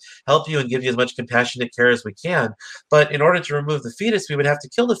need to help you and give you as much compassionate care as we can. But in order to remove the fetus, we would have to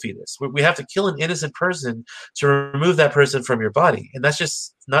kill the fetus. We have to kill an innocent person to remove that person from your body. And that's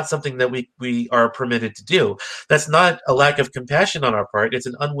just not something that we are permitted to do. That's not a lack of compassion on our part. It's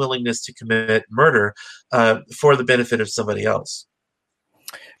an unwillingness to commit murder for the benefit of somebody else.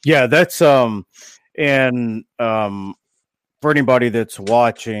 Yeah, that's for anybody that's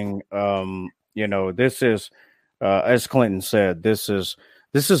watching, this is, as Clinton said, this is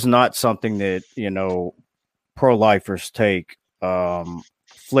not something that, pro-lifers take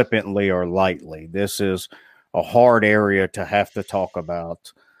flippantly or lightly. This is a hard area to have to talk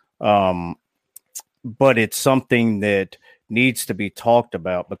about. But it's something that needs to be talked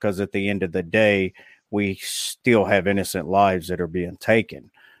about, because at the end of the day, we still have innocent lives that are being taken.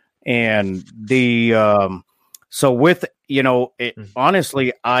 And So with,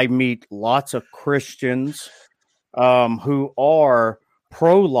 honestly, I meet lots of Christians who are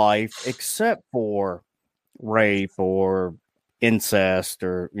pro-life, except for rape or incest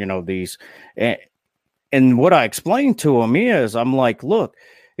or, these. And what I explain to them is, I'm like, look,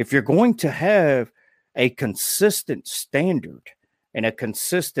 if you're going to have a consistent standard and a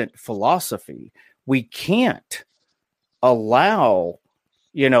consistent philosophy, we can't allow,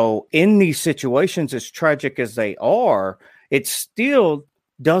 in these situations, as tragic as they are, it still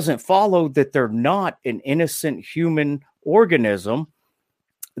doesn't follow that they're not an innocent human organism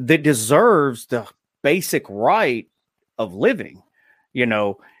that deserves the basic right of living,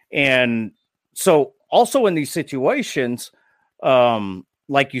 and so also in these situations,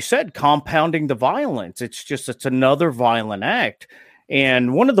 like you said, compounding the violence, it's another violent act.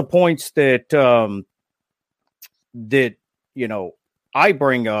 And one of the points that I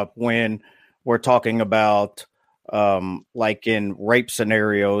bring up when we're talking about like in rape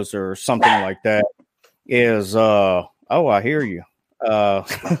scenarios or something like that is I hear you.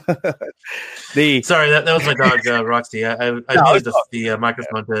 Sorry, that was my dog, Roxy. I muted the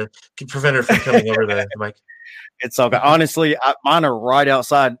microphone to prevent her from coming over the mic. It's okay. Honestly, mine are right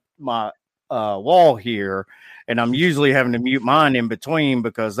outside my wall here, and I'm usually having to mute mine in between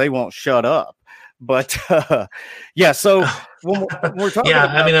because they won't shut up. But yeah, so when we're talking, yeah,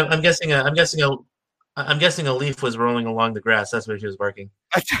 about, I mean, I'm guessing a leaf was rolling along the grass. That's what she was barking.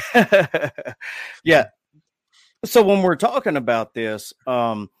 Yeah. So when we're talking about this,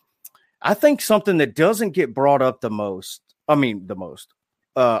 I think something that doesn't get brought up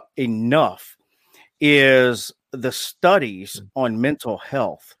enough is the studies on mental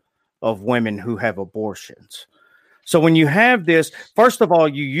health of women who have abortions. So when you have this, first of all,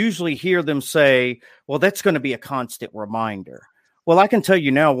 you usually hear them say, well, that's going to be a constant reminder. Well, I can tell you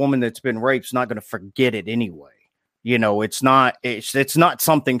now, a woman that's been raped is not going to forget it anyway. It's not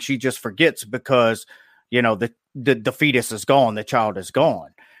something she just forgets because, the fetus is gone, the child is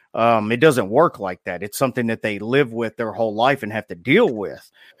gone. It doesn't work like that. It's something that they live with their whole life and have to deal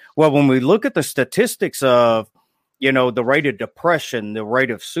with. Well, when we look at the statistics of, the rate of depression, the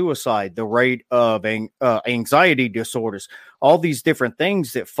rate of suicide, the rate of anxiety disorders, all these different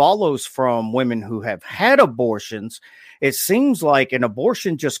things that follows from women who have had abortions, it seems like an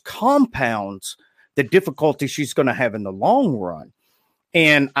abortion just compounds the difficulty she's going to have in the long run.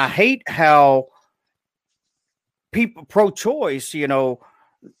 And I hate how people pro-choice, and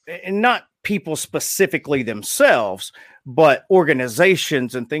not people specifically themselves, but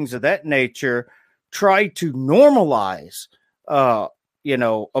organizations and things of that nature try to normalize,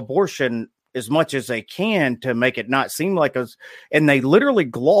 abortion as much as they can to make it not seem like us. And they literally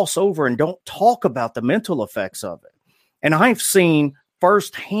gloss over and don't talk about the mental effects of it. And I've seen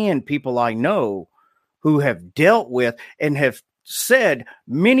firsthand people I know who have dealt with and have said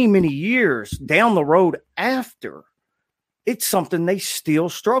many, many years down the road after, it's something they still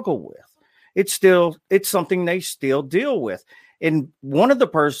struggle with. It's something they still deal with. And one of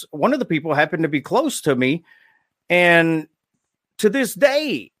the people happened to be close to me, and to this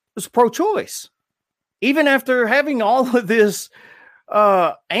day was pro-choice, even after having all of this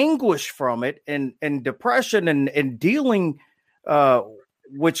anguish from it and depression and dealing,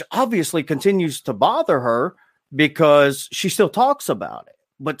 which obviously continues to bother her because she still talks about it,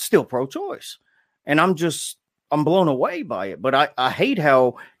 but still pro-choice. And I'm blown away by it. But I hate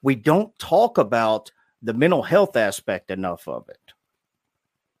how we don't talk about the mental health aspect enough of it.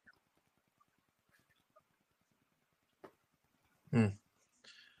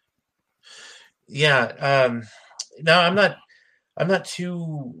 Yeah. No, I'm not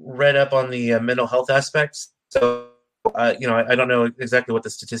too read up on the mental health aspects. So, I don't know exactly what the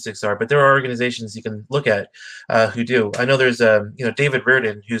statistics are, but there are organizations you can look at who do. I know there's, David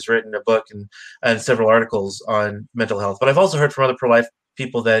Reardon, who's written a book and several articles on mental health. But I've also heard from other pro-life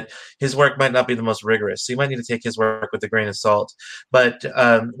people that his work might not be the most rigorous. So you might need to take his work with a grain of salt. But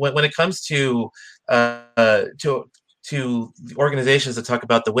when it comes to organizations that talk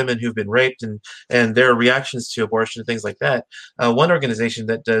about the women who've been raped and their reactions to abortion and things like that, one organization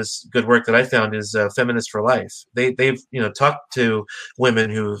that does good work that I found is Feminists for Life. They've talked to women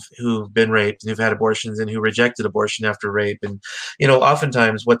who've been raped and who've had abortions and who rejected abortion after rape. And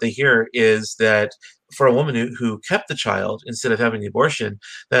oftentimes what they hear is that for a woman who kept the child instead of having the abortion,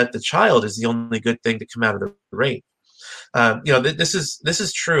 that the child is the only good thing to come out of the rape. This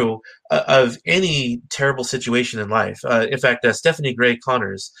is true of any terrible situation in life. In fact, Stephanie Gray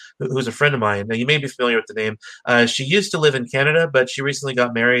Connors, who's a friend of mine, now you may be familiar with the name. She used to live in Canada, but she recently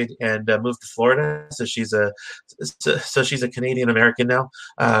got married and moved to Florida. So she's a Canadian American now.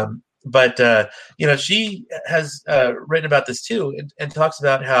 But she has written about this too, and talks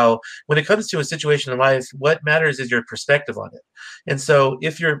about how when it comes to a situation in life, what matters is your perspective on it. And so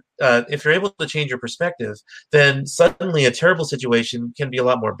if you're able to change your perspective, then suddenly a terrible situation can be a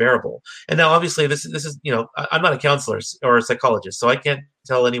lot more bearable. And now, obviously, this is I'm not a counselor or a psychologist, so I can't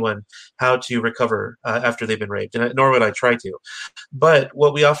tell anyone how to recover after they've been raped, and nor would I try to. But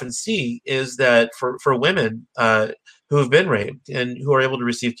what we often see is that for women who have been raped and who are able to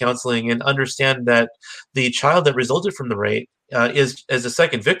receive counseling and understand that the child that resulted from the rape is as a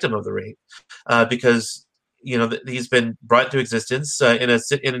second victim of the rape, because he's been brought to existence in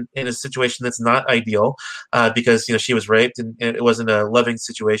a situation that's not ideal, because she was raped, and it wasn't a loving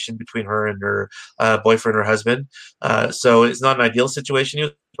situation between her and her boyfriend or husband. So it's not an ideal situation he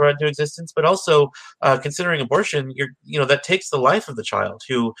was brought into existence. But also, considering abortion, that takes the life of the child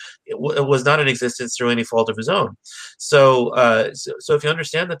who was not in existence through any fault of his own. So if you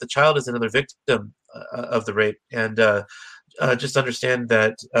understand that the child is another victim of the rape, and just understand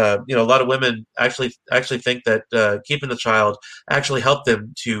that a lot of women actually think that keeping the child actually helped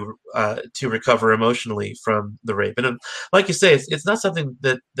them to recover emotionally from the rape. And like you say, it's not something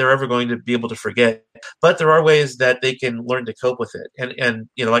that they're ever going to be able to forget, but there are ways that they can learn to cope with it. And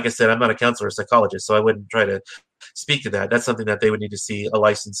like I said, I'm not a counselor or psychologist, so I wouldn't try to speak to that. That's something that they would need to see a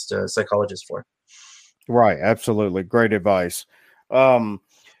licensed psychologist for. Right. Absolutely. Great advice.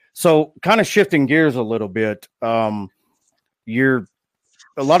 So kind of shifting gears a little bit,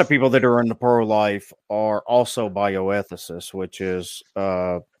 a lot of people that are in the pro-life are also bioethicists, which is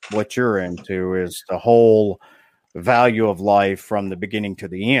what you're into, is the whole value of life from the beginning to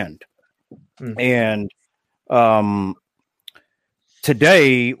the end. Mm-hmm. And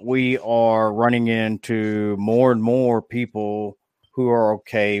today we are running into more and more people who are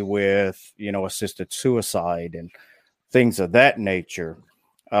okay with, assisted suicide and things of that nature.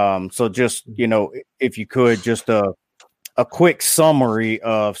 So just, if you could, just a quick summary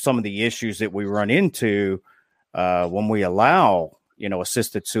of some of the issues that we run into when we allow,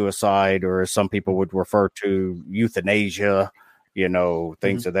 assisted suicide, or as some people would refer to, euthanasia, things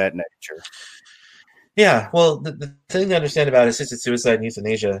mm-hmm. of that nature. Yeah, well, the thing to understand about assisted suicide and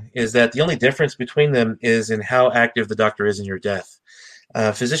euthanasia is that the only difference between them is in how active the doctor is in your death.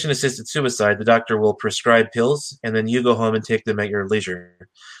 Physician-assisted suicide, the doctor will prescribe pills, and then you go home and take them at your leisure.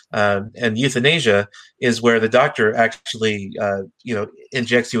 And euthanasia is where the doctor actually,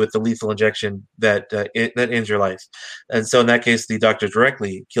 injects you with the lethal injection that ends your life. And so in that case, the doctor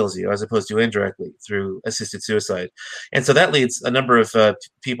directly kills you, as opposed to indirectly through assisted suicide. And so that leads a number of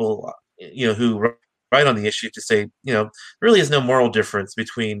people, who write on the issue to say, there really is no moral difference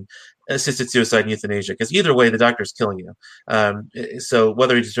between assisted suicide and euthanasia, because either way, the doctor is killing you. So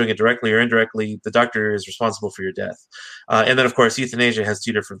whether he's doing it directly or indirectly, the doctor is responsible for your death. And then, of course, euthanasia has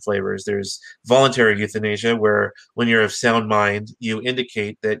two different flavors. There's voluntary euthanasia, where when you're of sound mind, you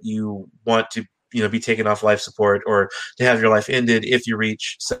indicate that you want to, be taken off life support, or to have your life ended if you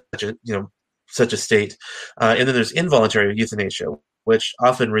reach such a state. And then there's involuntary euthanasia, which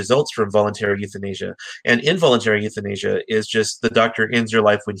often results from voluntary euthanasia. And involuntary euthanasia is just the doctor ends your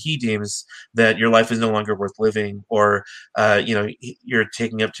life when he deems that your life is no longer worth living, or you're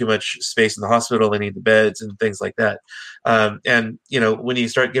taking up too much space in the hospital, they need the beds and things like that. And when you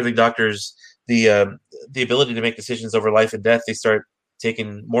start giving doctors the ability to make decisions over life and death, they start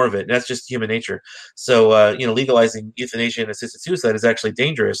taking more of it. And that's just human nature. So legalizing euthanasia and assisted suicide is actually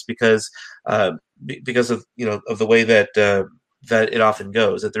dangerous because of of the way that it often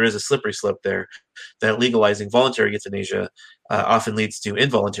goes, that there is a slippery slope there, that legalizing voluntary euthanasia often leads to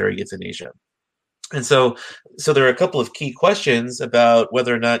involuntary euthanasia. And so there are a couple of key questions about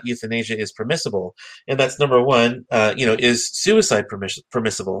whether or not euthanasia is permissible. And that's number one, is suicide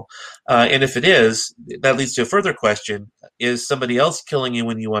permissible? And if it is, that leads to a further question: is somebody else killing you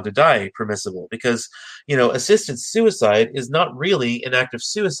when you want to die permissible? Because, assisted suicide is not really an act of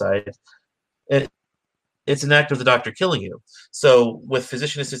suicide. It's an act of the doctor killing you. So with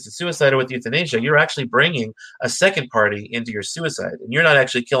physician-assisted suicide or with euthanasia, you're actually bringing a second party into your suicide, and you're not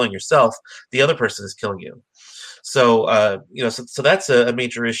actually killing yourself. The other person is killing you. So, so that's a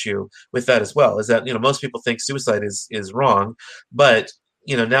major issue with that as well, is that, most people think suicide is wrong, but,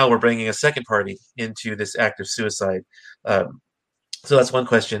 now we're bringing a second party into this act of suicide. So that's one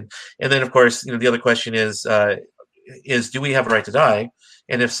question. And then, of course, the other question is do we have a right to die?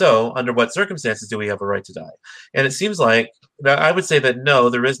 And if so, under what circumstances do we have a right to die? And it seems like, I would say that no,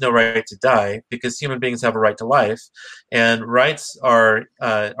 there is no right to die, because human beings have a right to life, and rights are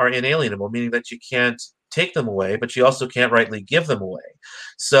inalienable, meaning that you can't take them away, but you also can't rightly give them away.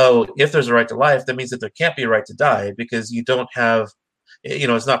 So if there's a right to life, that means that there can't be a right to die, because you don't have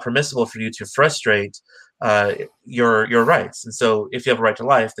it's not permissible for you to frustrate your rights. And so if you have a right to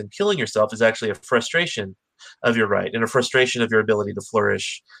life, then killing yourself is actually a frustration of your right and a frustration of your ability to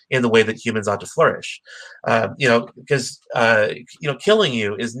flourish in the way that humans ought to flourish. Because killing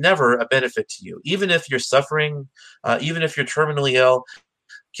you is never a benefit to you. Even if you're suffering, even if you're terminally ill,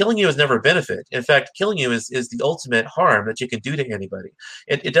 killing you is never a benefit. In fact, killing you is the ultimate harm that you can do to anybody.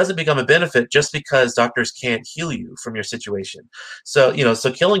 It doesn't become a benefit just because doctors can't heal you from your situation. So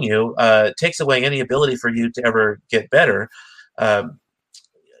killing you takes away any ability for you to ever get better.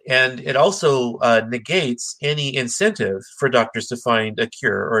 And it also negates any incentive for doctors to find a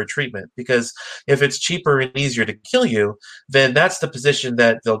cure or a treatment, because if it's cheaper and easier to kill you, then that's the position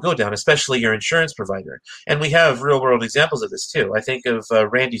that they'll go down, especially your insurance provider. And we have real world examples of this too. I think of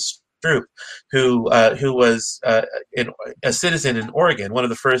Randy Stroop, who was a citizen in Oregon, one of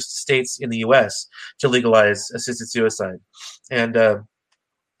the first states in the U.S. to legalize assisted suicide. And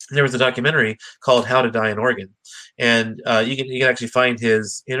there was a documentary called How to Die in Oregon. And you can actually find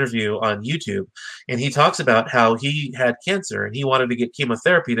his interview on YouTube. And he talks about how he had cancer and he wanted to get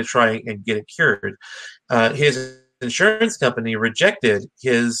chemotherapy to try and get it cured. His insurance company rejected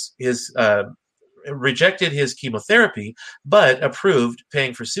his chemotherapy, but approved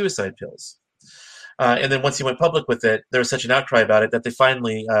paying for suicide pills. And then once he went public with it, there was such an outcry about it that they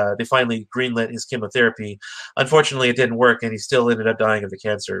finally greenlit his chemotherapy. Unfortunately, it didn't work, and he still ended up dying of the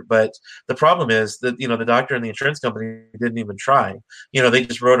cancer. But the problem is that the doctor and the insurance company didn't even try. They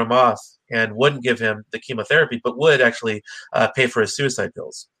just wrote him off and wouldn't give him the chemotherapy, but would actually pay for his suicide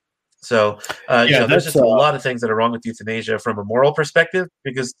pills. So, there's just a lot of things that are wrong with euthanasia from a moral perspective,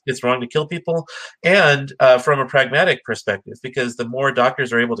 because it's wrong to kill people, and from a pragmatic perspective, because the more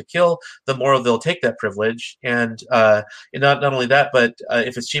doctors are able to kill, the more they'll take that privilege. And not only that, but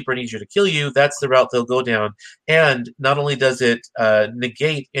if it's cheaper and easier to kill you, that's the route they'll go down. And not only does it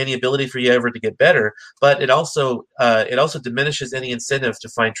negate any ability for you ever to get better, but it also diminishes any incentive to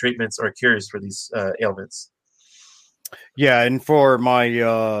find treatments or cures for these ailments. Yeah, and for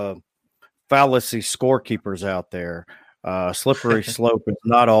my fallacy scorekeepers out there, slippery slope is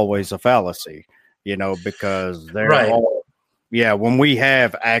not always a fallacy, because they're right. When we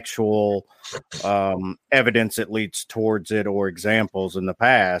have actual evidence that leads towards it or examples in the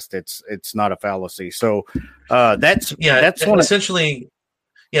past, it's not a fallacy. So that's essentially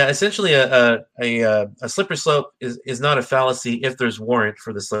a slippery slope is not a fallacy if there's warrant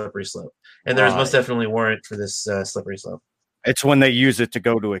for the slippery slope, and there's most definitely warrant for this slippery slope. It's when they use it to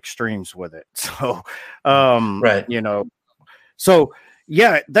go to extremes with it. So, right. So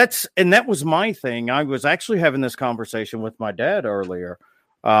that was my thing. I was actually having this conversation with my dad earlier,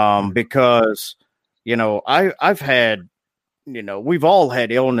 because, I've had, we've all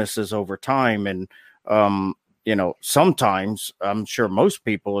had illnesses over time, and, sometimes I'm sure most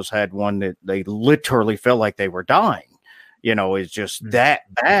people has had one that they literally felt like they were dying, it's just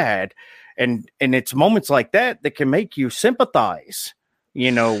that bad. And it's moments like that can make you sympathize,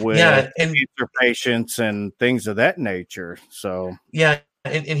 with cancer patients and things of that nature. So, yeah.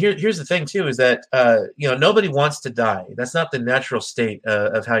 And here's the thing too, is that, nobody wants to die. That's not the natural state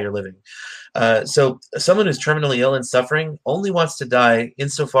of how you're living. So someone who's terminally ill and suffering only wants to die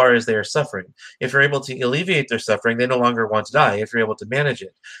insofar as they are suffering. If you're able to alleviate their suffering, they no longer want to die if you're able to manage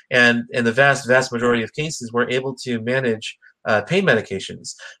it. And in the vast, vast majority of cases, we're able to manage pain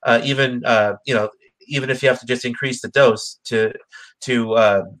medications, even if you have to just increase the dose to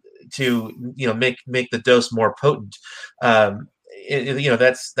make the dose more potent.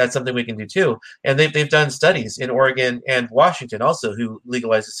 That's something we can do too. And they've done studies in Oregon and Washington also who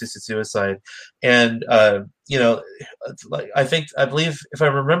legalized assisted suicide. And I believe, if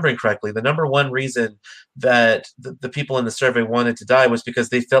I'm remembering correctly, the number one reason that the people in the survey wanted to die was because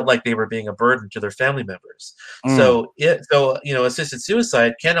they felt like they were being a burden to their family members. So assisted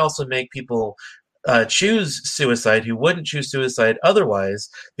suicide can also make people choose suicide who wouldn't choose suicide otherwise,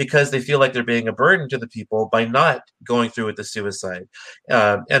 because they feel like they're being a burden to the people by not going through with the suicide.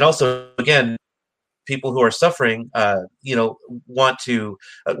 And also, again, people who are suffering, want to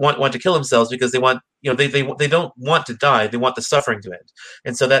kill themselves because they want, they don't want to die. They want the suffering to end.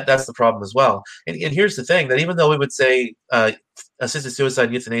 And so that's the problem as well. And here's the thing, that even though we would say assisted suicide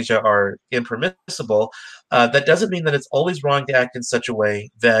and euthanasia are impermissible, that doesn't mean that it's always wrong to act in such a way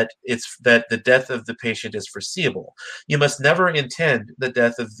that the death of the patient is foreseeable. You must never intend the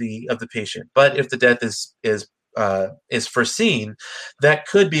death of the patient. But if the death is is foreseen, that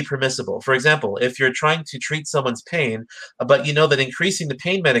could be permissible. For example, if you're trying to treat someone's pain, but you know that increasing the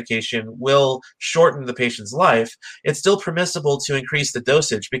pain medication will shorten the patient's life, it's still permissible to increase the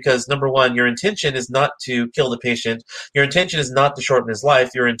dosage because, number one, your intention is not to kill the patient. Your intention is not to shorten his life.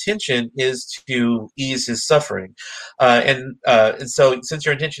 Your intention is to ease his suffering. And so since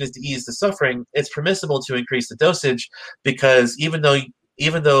your intention is to ease the suffering, it's permissible to increase the dosage because even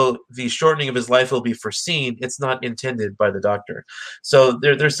though the shortening of his life will be foreseen, it's not intended by the doctor. So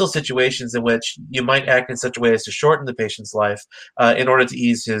there's still situations in which you might act in such a way as to shorten the patient's life in order to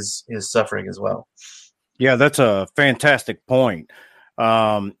ease his suffering as well. Yeah, that's a fantastic point.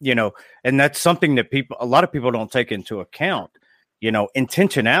 And that's something that a lot of people don't take into account.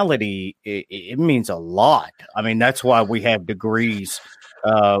 Intentionality, it means a lot. I mean, that's why we have degrees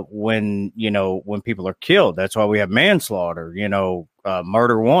when people are killed. That's why we have manslaughter,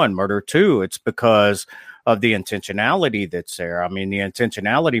 murder 1, murder 2. It's because of the intentionality that's there. I mean, the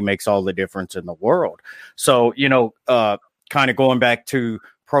intentionality makes all the difference in the world. So, kind of going back to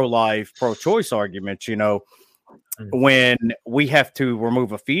pro-life, pro-choice arguments, when we have to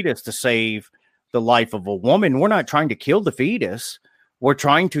remove a fetus to save the life of a woman, we're not trying to kill the fetus. We're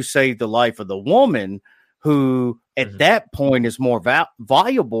trying to save the life of the woman who at that point is more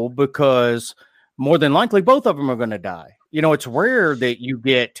viable because more than likely both of them are going to die. It's rare that you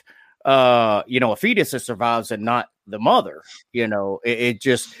get, a fetus that survives and not the mother.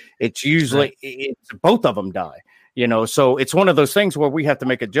 It's usually it's both of them die. So it's one of those things where we have to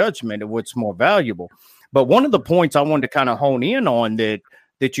make a judgment of what's more valuable. But one of the points I wanted to kind of hone in on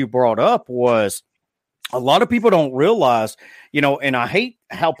that you brought up was a lot of people don't realize, and I hate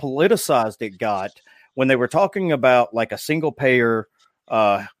how politicized it got when they were talking about like a single payer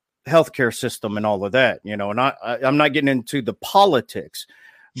healthcare system and all of that, and I'm not getting into the politics,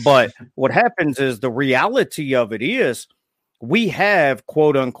 but what happens is the reality of it is we have,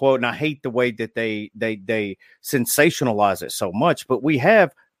 quote unquote, and I hate the way that they sensationalize it so much, but we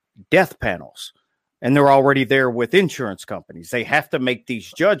have death panels. And they're already there with insurance companies. They have to make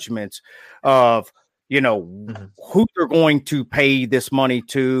these judgments of, who they're going to pay this money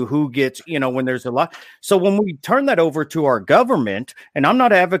to, who gets, when there's a lot. So when we turn that over to our government, and I'm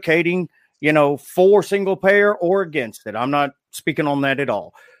not advocating, for single payer or against it. I'm not speaking on that at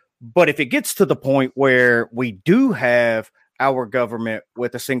all. But if it gets to the point where we do have our government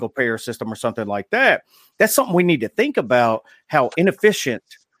with a single payer system or something like that, that's something we need to think about, how inefficient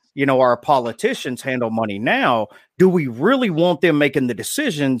our politicians handle money now. Do we really want them making the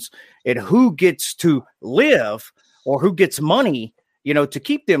decisions at who gets to live or who gets money, to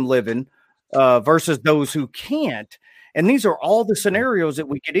keep them living versus those who can't? And these are all the scenarios that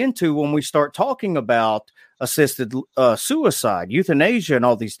we get into when we start talking about assisted suicide, euthanasia, and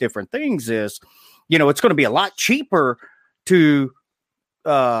all these different things is, it's going to be a lot cheaper to,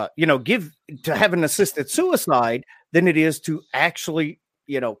 give to have an assisted suicide than it is to actually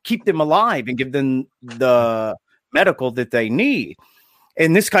keep them alive and give them the medical that they need.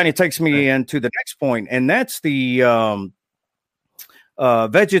 And this kind of takes me into the next point, and that's the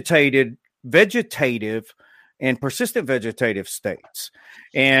vegetative and persistent vegetative states.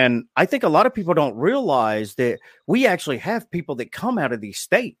 And I think a lot of people don't realize that we actually have people that come out of these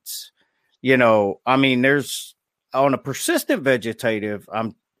states. There's on a persistent vegetative,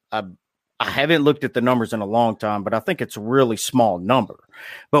 I haven't looked at the numbers in a long time, but I think it's a really small number.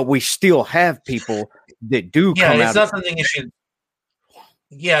 But we still have people that do come out. Yeah, it's not something you should.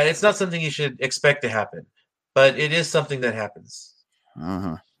 Yeah, it's not something you should expect to happen, but it is something that happens.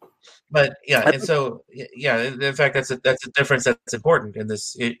 But in fact, that's a difference that's important in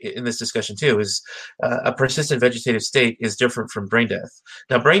this discussion too. Is a persistent vegetative state is different from brain death.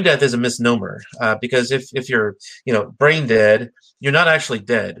 Now, brain death is a misnomer because if you're brain dead, you're not actually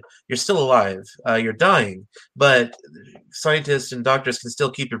dead. You're still alive. You're dying, but scientists and doctors can still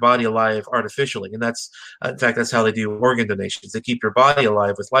keep your body alive artificially, and that's in fact that's how they do organ donations. They keep your body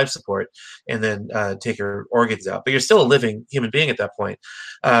alive with life support, and then take your organs out. But you're still a living human being at that point.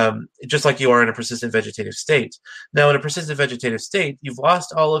 Just like you are in a persistent vegetative state. Now, in a persistent vegetative state, you've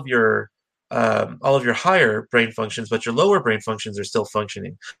lost all of your higher brain functions, but your lower brain functions are still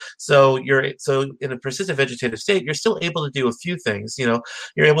functioning. So in a persistent vegetative state, you're still able to do a few things. You're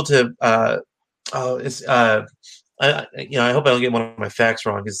able to I hope I don't get one of my facts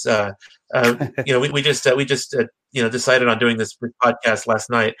wrong. Is we just decided on doing this podcast last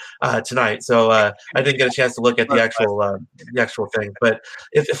night tonight, so I didn't get a chance to look at the actual thing. But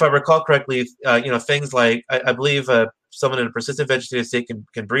if I recall correctly, things like I believe someone in a persistent vegetative state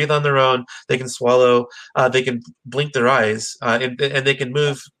can breathe on their own, they can swallow, they can blink their eyes, and they can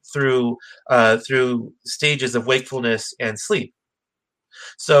move through stages of wakefulness and sleep.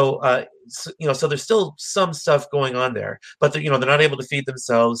 So there's still some stuff going on there, but they're not able to feed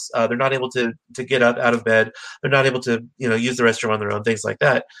themselves. They're not able to get up out of bed. They're not able to, use the restroom on their own, things like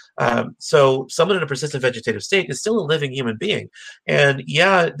that. So someone in a persistent vegetative state is still a living human being. And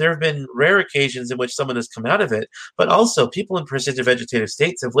yeah, there have been rare occasions in which someone has come out of it, but also people in persistent vegetative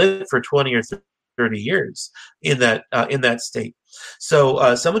states have lived for 20 or 30 years in that state.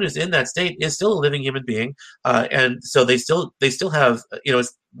 So someone who's in that state is still a living human being, and so they still have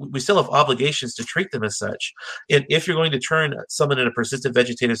we still have obligations to treat them as such. And if you're going to turn someone in a persistent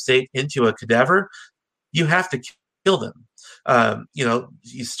vegetative state into a cadaver, you have to kill them.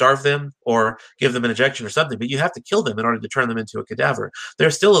 You starve them or give them an injection or something, but you have to kill them in order to turn them into a cadaver.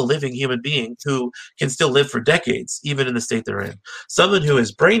 They're still a living human being who can still live for decades, even in the state they're in. Someone who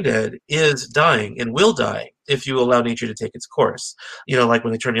is brain dead is dying and will die if you allow nature to take its course. Like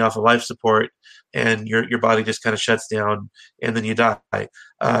when they turn you off of life support and your body just kind of shuts down and then you die.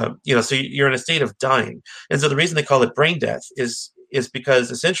 So you're in a state of dying. And so the reason they call it brain death is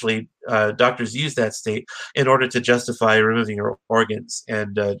because essentially doctors use that state in order to justify removing your organs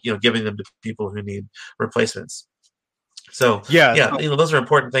and giving them to people who need replacements. So those are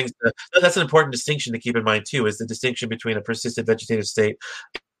important things. That's an important distinction to keep in mind too, is the distinction between a persistent vegetative state,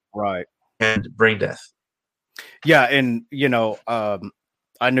 right, and brain death. Yeah, and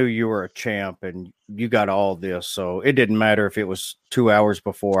I knew you were a champ and you got all this, so it didn't matter if it was 2 hours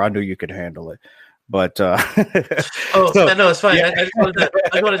before. I knew you could handle it. But no, it's fine. Yeah.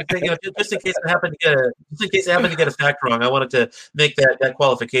 I wanted to say, just in case I happened to get a fact wrong, I wanted to make that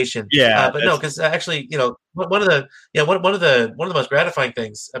qualification. Yeah, but no, because actually, one of the most gratifying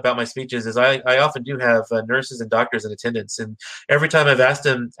things about my speeches is I often do have nurses and doctors in attendance, and every time I've asked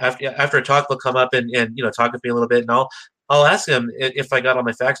them after a talk, they'll come up and talk with me a little bit, and I'll ask them if I got all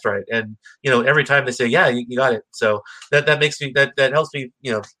my facts right, and every time they say, yeah, you got it. So that makes me that helps me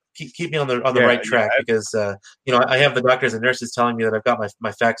keep me on the right track, because I have the doctors and nurses telling me that I've got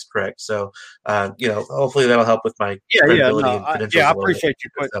my facts correct. So hopefully that'll help with my credibility and credentials. I appreciate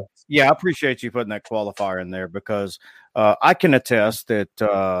you. I appreciate you putting that qualifier in there, because I can attest that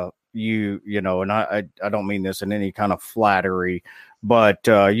and I don't mean this in any kind of flattery, but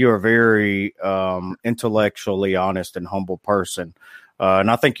you're a very intellectually honest and humble person, and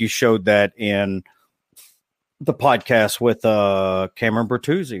I think you showed that in the podcast with Cameron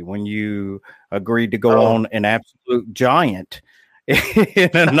Bertuzzi when you agreed to go on an absolute giant in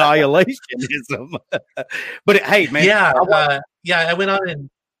annihilationism. But hey, man, I went on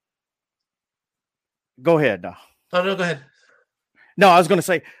and go ahead. No. Oh no, go ahead. No, I was going to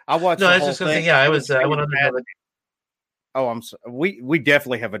say I watched. No, I was just going to say, I went on the. Oh, I'm sorry. We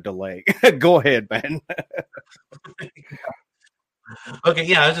definitely have a delay. Go ahead, man. Okay,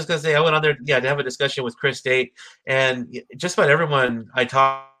 yeah, I was just gonna say I went on there, to have a discussion with Chris Date, and just about everyone I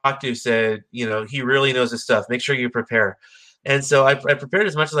talked to said, he really knows his stuff. Make sure you prepare. And so I prepared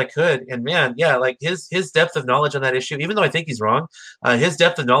as much as I could, and man, like his depth of knowledge on that issue, even though I think he's wrong, his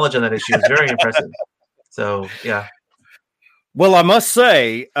depth of knowledge on that issue is very impressive. So yeah. Well, I must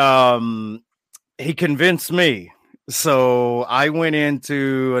say, he convinced me. So I went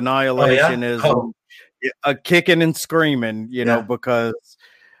into annihilationism. Kicking and screaming, because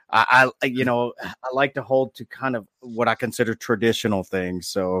I like to hold to kind of what I consider traditional things.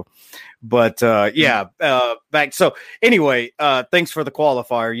 So, but back. So anyway, thanks for the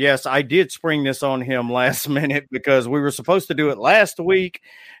qualifier. Yes, I did spring this on him last minute because we were supposed to do it last week,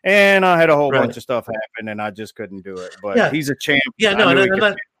 and I had a whole bunch of stuff happen, and I just couldn't do it. But he's a champ. Yeah, no, I'm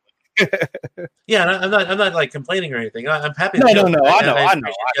not. I'm not like complaining or anything. I'm happy. No, I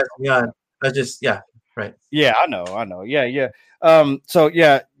know. Right. Yeah, I know. Yeah. And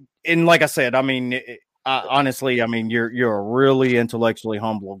like I said, I mean, honestly, I mean, you're a really intellectually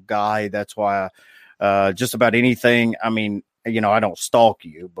humble guy. That's why just about anything. I mean, I don't stalk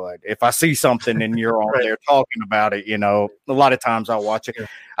you, but if I see something and you're on there talking about it, a lot of times I watch it.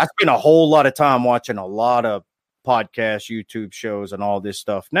 I spend a whole lot of time watching a lot of podcasts, YouTube shows, and all this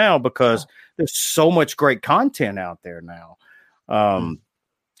stuff now because there's so much great content out there now.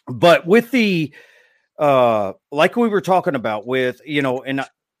 But with the like we were talking about with, and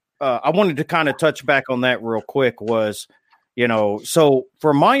I wanted to kind of touch back on that real quick was, So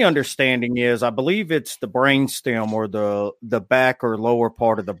for my understanding is, I believe it's the brainstem or the back or lower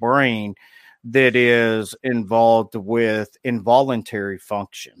part of the brain that is involved with involuntary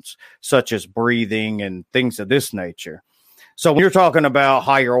functions, such as breathing and things of this nature. So when you're talking about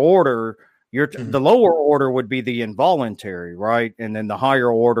higher order, the lower order would be the involuntary, right? And then the higher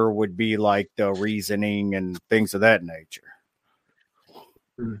order would be like the reasoning and things of that nature.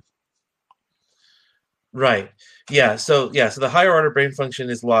 Right. Yeah. So the higher order brain function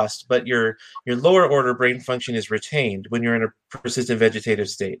is lost, but your lower order brain function is retained when you're in a persistent vegetative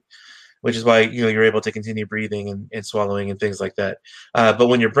state, which is why you're able to continue breathing and swallowing and things like that. But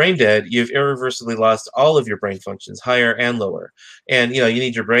when you're brain dead, you've irreversibly lost all of your brain functions, higher and lower. And you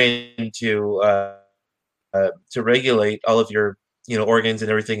need your brain to regulate all of your organs and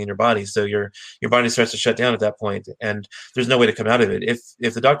everything in your body. So your body starts to shut down at that point, and there's no way to come out of it.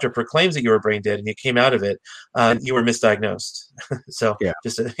 If the doctor proclaims that you were brain dead and you came out of it, you were misdiagnosed. So yeah,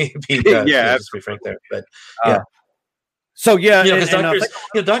 just to be just to be frank there, but yeah. So yeah, because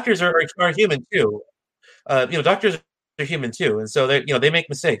doctors are human too. Doctors are human too, and so they make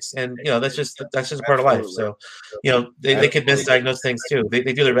mistakes, and that's just a part of life. So they could misdiagnose things too. They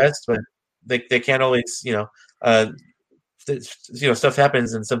do their best, but they can't always stuff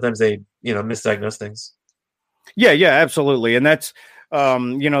happens, and sometimes they misdiagnose things. Yeah, absolutely, and that's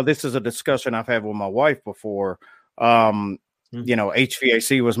this is a discussion I've had with my wife before.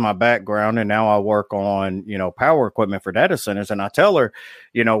 HVAC was my background, and now I work on, power equipment for data centers. And I tell her,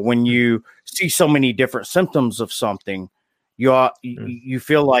 when you see so many different symptoms of something, you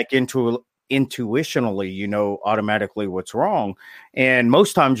feel like intuitionally, automatically what's wrong. And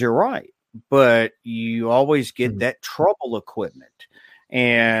most times you're right, but you always get that trouble equipment,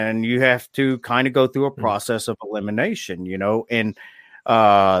 and you have to kind of go through a process of elimination, and,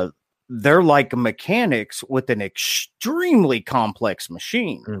 they're like mechanics with an extremely complex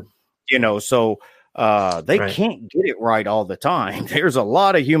machine, so they can't get it right all the time. There's a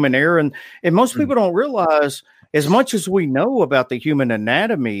lot of human error, and most people don't realize, as much as we know about the human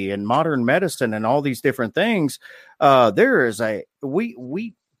anatomy and modern medicine and all these different things,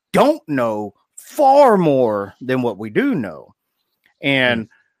 we don't know far more than what we do know. And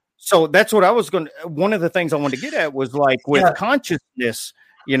so that's what one of the things I wanted to get at was like with consciousness,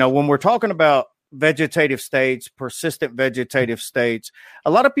 when we're talking about vegetative states, persistent vegetative states, a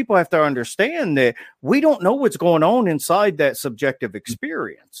lot of people have to understand that we don't know what's going on inside that subjective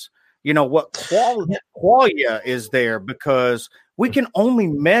experience. What qualia is there, because we can only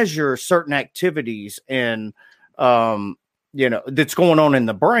measure certain activities and, that's going on in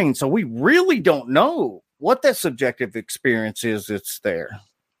the brain. So we really don't know what that subjective experience is that's there.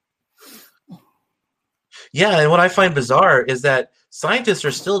 Yeah, and what I find bizarre is that scientists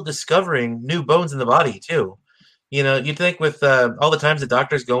are still discovering new bones in the body too. You'd think with all the times that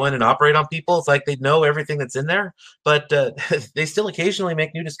doctors go in and operate on people, it's like they know everything that's in there, but they still occasionally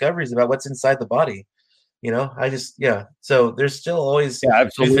make new discoveries about what's inside the body. So there's still always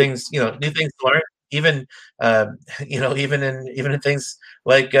new things to learn. Even even in things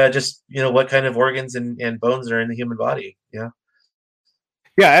like just what kind of organs and bones are in the human body. Yeah,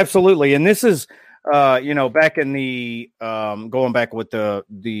 absolutely. And this is back in the going back with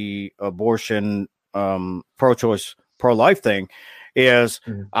the abortion, pro-choice, pro-life thing, is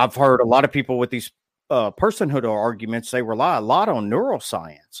I've heard a lot of people with these personhood arguments, they rely a lot on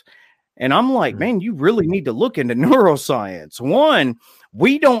neuroscience. And I'm like, man, you really need to look into neuroscience. One,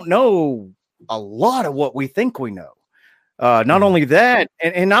 we don't know a lot of what we think we know. Not only that,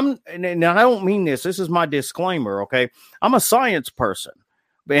 and I don't mean this is my disclaimer. Okay. I'm a science person.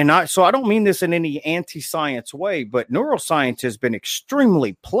 So I don't mean this in any anti-science way, but neuroscience has been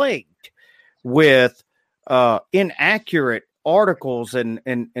extremely plagued with inaccurate articles and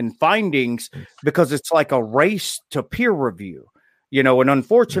findings, because it's like a race to peer review, and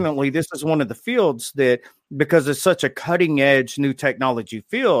unfortunately this is one of the fields that, because it's such a cutting edge new technology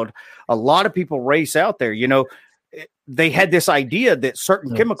field, a lot of people race out there. They had this idea that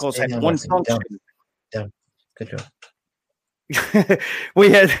certain chemicals had one function. Good job.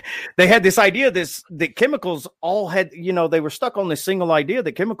 They had this idea that chemicals all had, they were stuck on this single idea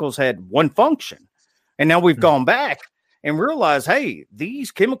that chemicals had one function. And now we've gone back and realized, hey,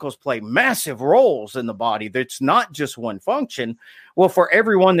 these chemicals play massive roles in the body. That's not just one function. Well, for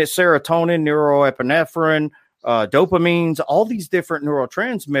everyone, that serotonin, neuroepinephrine, dopamines, all these different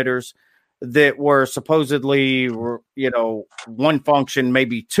neurotransmitters that were supposedly, one function,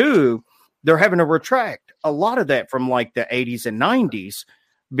 maybe two, they're having to retract a lot of that from like the 80s and 90s,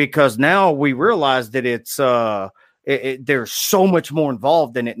 because now we realize that it's there's so much more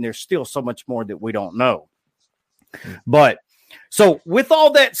involved in it, and there's still so much more that we don't know. But so with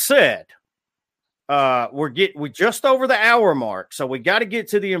all that said, we're just over the hour mark, so we got to get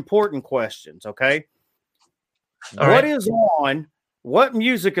to the important questions. Okay. What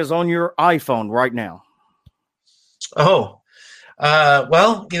music is on your iPhone right now? Oh,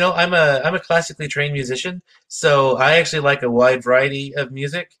 well, I'm a classically trained musician, so I actually like a wide variety of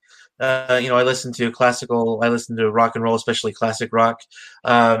music. I listen to classical, I listen to rock and roll, especially classic rock.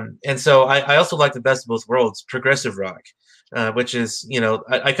 And so I also like the best of both worlds, progressive rock, which is,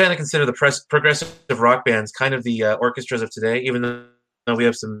 I kind of consider the progressive rock bands kind of the orchestras of today, even though we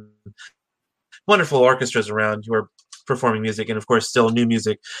have some wonderful orchestras around who are performing music, and of course still new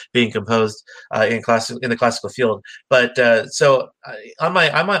music being composed in the classical field. But so on my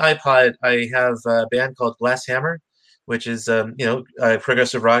iPod, I have a band called Glass Hammer, which is a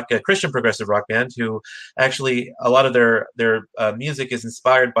progressive rock, a Christian progressive rock band who actually a lot of their music is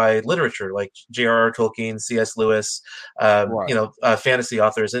inspired by literature like J.R.R. Tolkien, C.S. Lewis, fantasy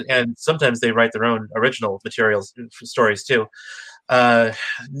authors, and sometimes they write their own original materials, stories too.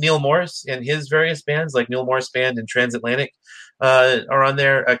 Neil Morris and his various bands, like Neil Morris Band and Transatlantic, are on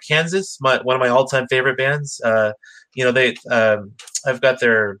there. Kansas, one of my all-time favorite bands. I've got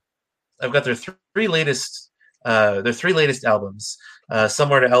their three latest albums.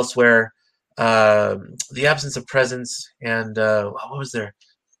 Somewhere to Elsewhere, The Absence of Presence, and what was there?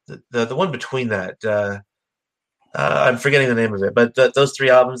 The one between that. I'm forgetting the name of it, but those three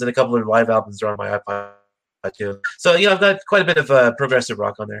albums and a couple of live albums are on my iPod too. So I've got quite a bit of progressive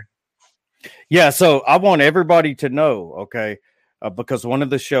rock on there. Yeah, so I want everybody to know, okay, because one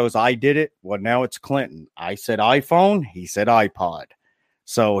of the shows I did it. Well, now it's Clinton. I said iPhone, he said iPod.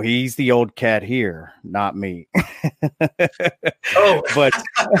 So he's the old cat here, not me. Oh, but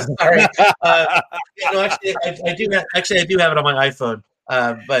sorry. I do have it on my iPhone.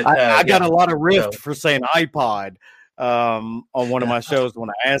 But I got a lot of rift for saying iPod on one of my shows when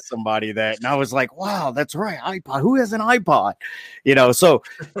I asked somebody that, and I was like, wow, that's right, iPod. Who has an iPod? So,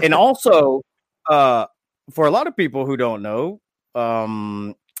 and also for a lot of people who don't know,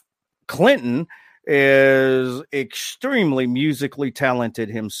 Clinton is extremely musically talented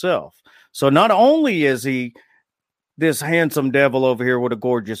himself. So not only is he this handsome devil over here with a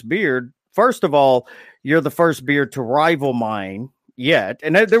gorgeous beard, first of all, you're the first beard to rival mine yet.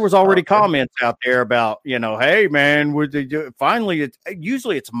 And there was already comments out there about, hey man, finally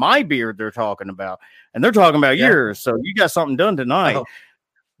usually it's my beard they're talking about, and they're talking about yours. So you got something done tonight. Oh.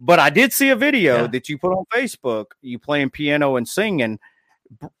 But I did see a video that you put on Facebook, you playing piano and singing,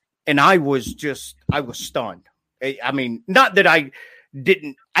 and I was stunned. I mean, not that I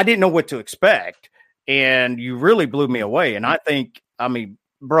didn't know what to expect, and you really blew me away. And I think,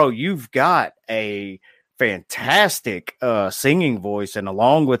 bro, you've got a fantastic singing voice, and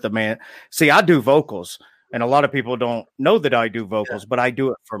along with the man, see, I do vocals, and a lot of people don't know that I do vocals, but I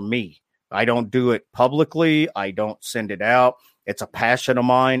do it for me. I don't do it publicly. I don't send it out. It's a passion of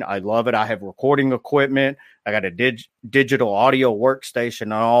mine. I love it. I have recording equipment. I got a digital audio workstation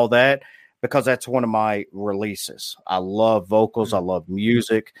and all that, because that's one of my releases. I love vocals. I love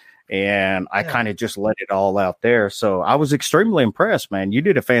music, and I kind of just let it all out there. So I was extremely impressed, man. You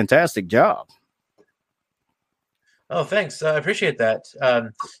did a fantastic job. Oh, thanks. I appreciate that.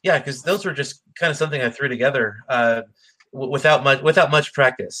 Because those were just kind of something I threw together without much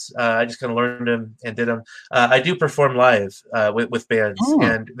practice. I just kind of learned them and did them. I do perform live with bands,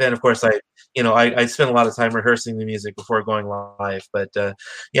 and then of course I spend a lot of time rehearsing the music before going live. But I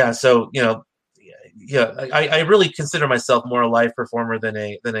really consider myself more a live performer than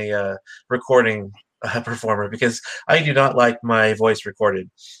a recording performer, because I do not like my voice recorded.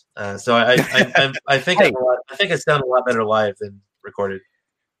 So I think I sound a lot better live than recorded.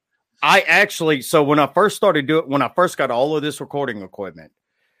 So when I first got all of this recording equipment,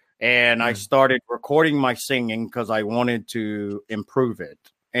 and I started recording my singing because I wanted to improve it,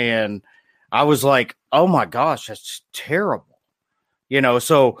 and I was like, oh my gosh, that's terrible.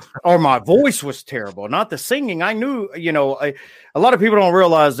 Or my voice was terrible, not the singing. I knew, a lot of people don't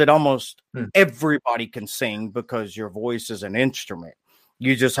realize that almost everybody can sing because your voice is an instrument.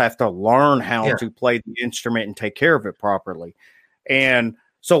 You just have to learn how to play the instrument and take care of it properly. And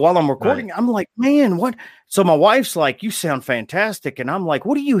so while I'm recording, I'm like, man, what? So my wife's like, you sound fantastic. And I'm like,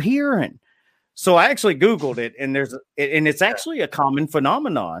 what are you hearing? So I actually Googled it, and it's actually a common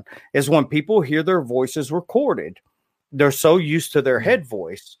phenomenon is when people hear their voices recorded, they're so used to their head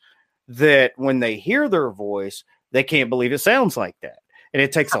voice that when they hear their voice, they can't believe it sounds like that. And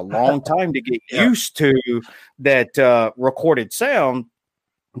it takes a long time to get used to that recorded sound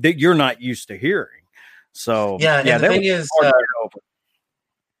that you're not used to hearing. So the thing is,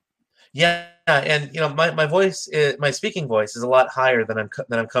 Yeah, and my voice, my speaking voice, is a lot higher than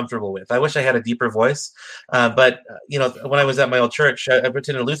I'm comfortable with. I wish I had a deeper voice, but when I was at my old church, I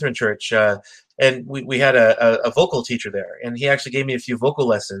attended a Lutheran church, and we had a vocal teacher there, and he actually gave me a few vocal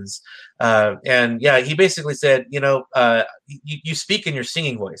lessons. And yeah, he basically said, you speak in your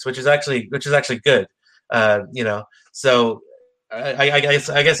singing voice, which is actually good. So I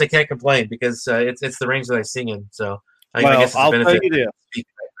guess I can't complain because it's the range that I sing in. So I Well, guess it's a I'll tell benefit. you this.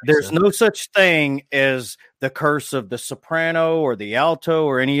 There's no such thing as the curse of the soprano or the alto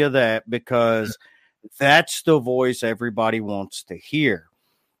or any of that, because that's the voice everybody wants to hear.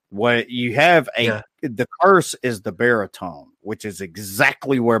 What you have the curse is the baritone, which is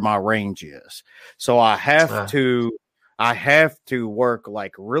exactly where my range is. So I have to work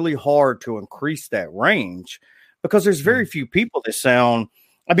like really hard to increase that range, because there's very few people that sound.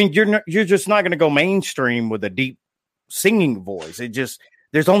 I mean, you're just not going to go mainstream with a deep singing voice.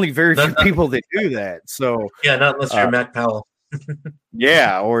 There's only very few people that do that. So yeah, not unless you're Mac Powell.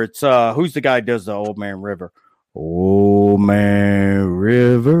 Yeah, or it's who's the guy who does the Old Man River? Old Man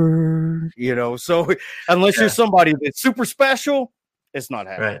River. So unless you're somebody that's super special, it's not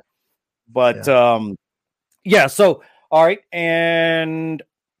happening. Right. But yeah, so all right, and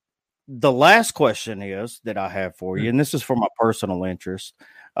the last question is that I have for you, and this is for my personal interest.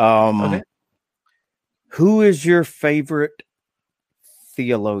 Okay. Who is your favorite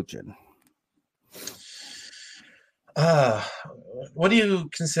theologian? What do you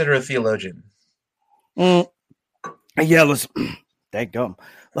consider a theologian? Yeah, let's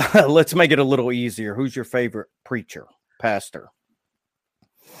let's make it a little easier. Who's your favorite preacher, pastor?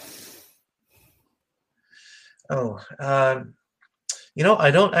 I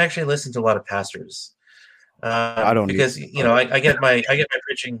don't actually listen to a lot of pastors. I don't because I get my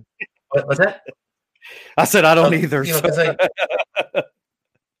preaching. What's that? I said I don't either.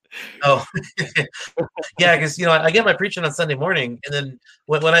 Oh, yeah, because I get my preaching on Sunday morning, and then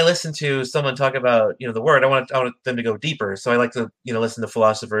when I listen to someone talk about the word, I want them to go deeper. So I like to listen to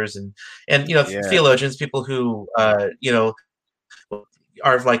philosophers and theologians, people who are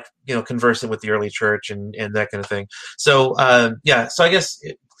like conversant with the early church and that kind of thing. So so I guess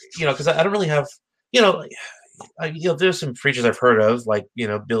because I don't really have there's some preachers I've heard of, like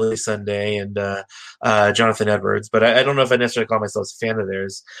Billy Sunday and Jonathan Edwards, but I don't know if I necessarily call myself a fan of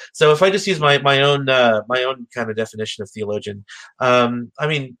theirs. So if I just use my own kind of definition of theologian,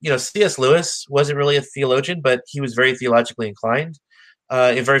 C.S. Lewis wasn't really a theologian, but he was very theologically inclined.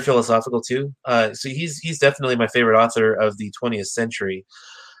 And very philosophical too. So he's definitely my favorite author of the 20th century.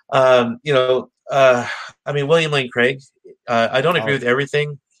 William Lane Craig. I don't agree with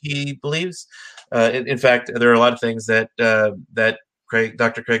everything he believes. In fact, there are a lot of things that Dr.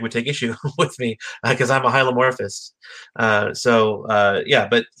 Craig would take issue with me because I'm a hylomorphist.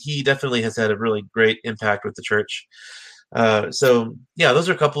 But he definitely has had a really great impact with the church. Those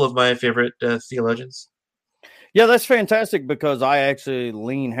are a couple of my favorite theologians. Yeah, that's fantastic, because I actually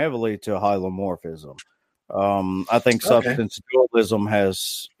lean heavily to hylomorphism. I think substance dualism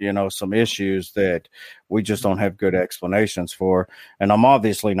has, some issues that we just don't have good explanations for. And I'm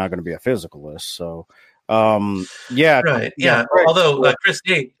obviously not going to be a physicalist. So, right. Yeah. Although Chris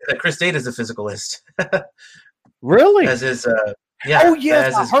Date is a physicalist. Really? As is, Oh,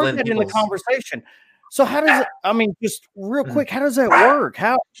 yes. I heard that in the conversation. So how does it, just real quick, how does that work?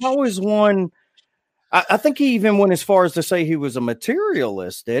 How is one, I think he even went as far as to say he was a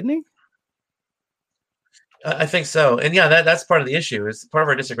materialist, didn't he? I think so. And that's part of the issue. Is part of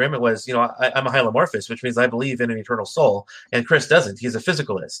our disagreement was, I'm a hylomorphist, which means I believe in an eternal soul, and Chris doesn't. He's a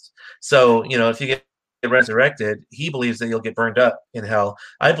physicalist. So, if you get resurrected, he believes that you'll get burned up in hell.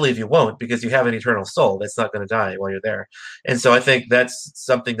 I believe you won't, because you have an eternal soul that's not going to die while you're there. And so I think that's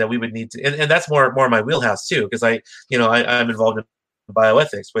something that we would need to, and that's more my wheelhouse too, because I'm involved in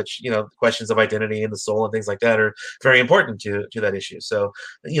bioethics, which questions of identity and the soul and things like that are very important to that issue. So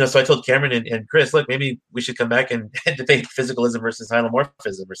so I told Cameron and Chris, look, maybe we should come back and debate physicalism versus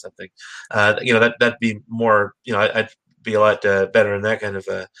hylomorphism or something. That'd be more, I'd be a lot better in that kind of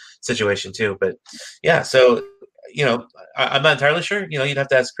situation too. But so I'm not entirely sure. You'd have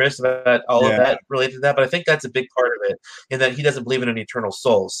to ask Chris about all of that related to that. But I think that's a big part of it, in that he doesn't believe in an eternal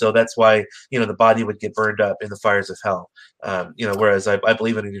soul. So that's why the body would get burned up in the fires of hell. Whereas I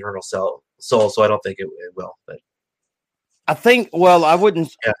believe in an eternal soul, so I don't think it will. But I think, well, I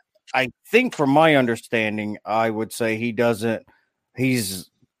wouldn't. Yeah. I think, from my understanding, I would say he doesn't. He's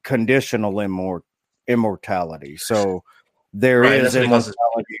conditional immortality. So there is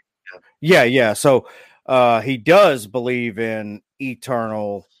immortality. Yeah. So. He does believe in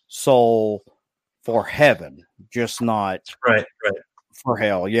eternal soul for heaven, just not right for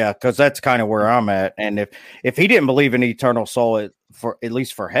hell. Yeah, because that's kind of where I'm at. And if he didn't believe in eternal soul, for at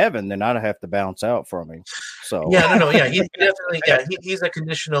least for heaven, then I'd have to bounce out from him. So he's definitely he's a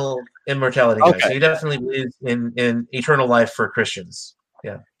conditional immortality guy. So he definitely believes in eternal life for Christians.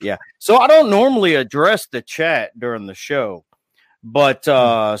 Yeah. So I don't normally address the chat during the show, but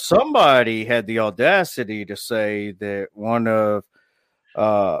somebody had the audacity to say that one of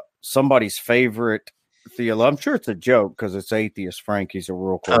somebody's favorite theologian, I'm sure it's a joke because it's atheist Frank. He's a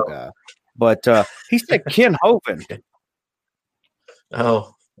real cool guy, but he said Ken Hovind.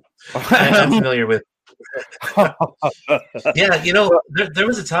 Oh, I'm familiar with. Yeah, there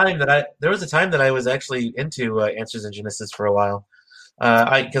was a time that I was actually into Answers in Genesis for a while.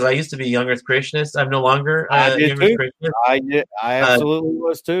 Because I used to be a young Earth creationist. I'm no longer a young Earth creationist. I absolutely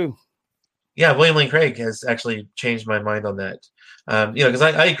was too. Yeah, William Lane Craig has actually changed my mind on that. Because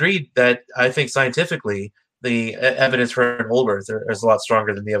I agreed that I think scientifically the evidence for an old Earth is a lot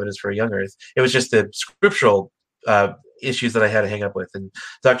stronger than the evidence for a young Earth. It was just the scriptural issues that I had to hang up with, and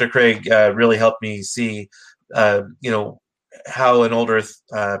Dr. Craig really helped me see, how an old Earth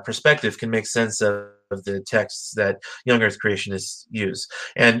perspective can make sense of the texts that young Earth creationists use.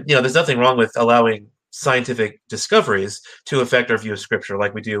 And there's nothing wrong with allowing scientific discoveries to affect our view of Scripture,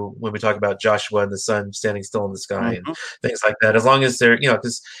 like we do when we talk about Joshua and the sun standing still in the sky and things like that. As long as they're,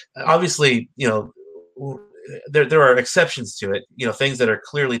 because obviously, there are exceptions to it. Things that are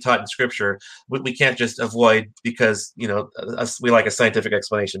clearly taught in Scripture, we can't just avoid because we like a scientific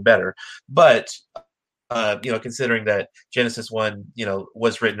explanation better. But considering that Genesis 1,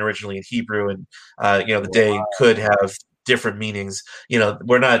 was written originally in Hebrew, and the day could have different meanings.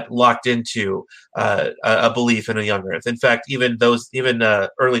 We're not locked into a belief in a young Earth. In fact, even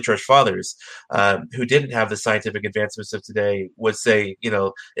early church fathers who didn't have the scientific advancements of today would say,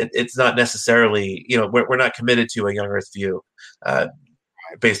 it's not necessarily, we're not committed to a young Earth view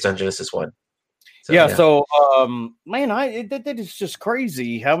based on Genesis 1. So, man, that is just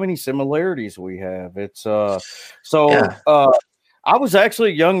crazy how many similarities we have. It's I was actually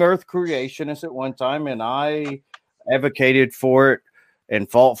a young Earth creationist at one time, and I advocated for it and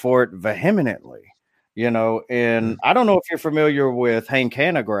fought for it vehemently, and I don't know if you're familiar with Hank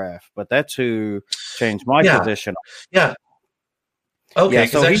Hanegraaff, but that's who changed my position. Yeah. Okay.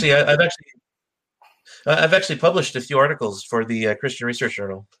 Because I've actually published a few articles for the Christian Research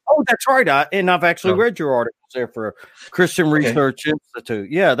Journal. Oh, that's right. I've actually read your articles there for Christian Research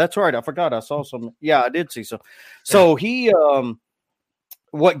Institute. Yeah, that's right. I forgot. I saw some. Yeah, I did see some. So he,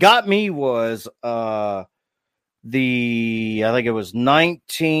 what got me was I think it was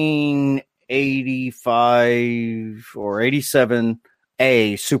 1985 or 87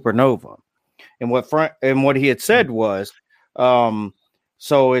 supernova, and what he had said was,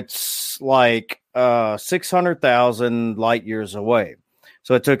 so it's like 600,000 light years away.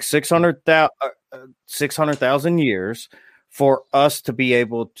 So it took 600,000 years for us to be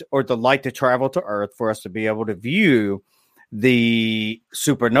able to, or the light to travel to Earth, for us to be able to view the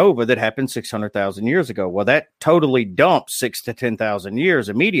supernova that happened 600,000 years ago. Well, that totally dumped 6,000 to 10,000 years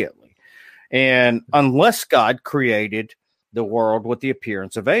immediately. And unless God created the world with the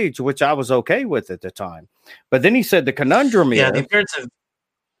appearance of age, which I was okay with at the time. But then he said the conundrum is... the appearance of...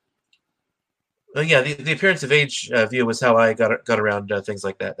 the appearance of age view was how I got around things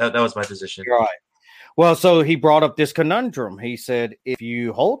like that. That was my position. Right. Well, so he brought up this conundrum. He said, if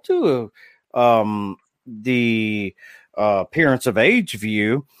you hold to the appearance of age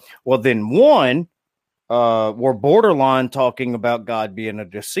view, well, then we're borderline talking about God being a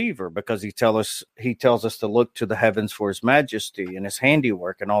deceiver, because he tells us to look to the heavens for his majesty and his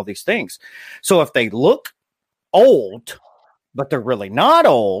handiwork and all these things. So if they look old, but they're really not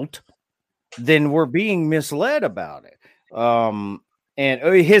old, then we're being misled about it. And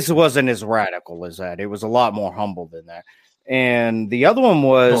his wasn't as radical as that. It was a lot more humble than that. And the other one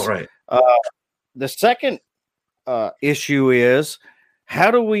was, the second issue is,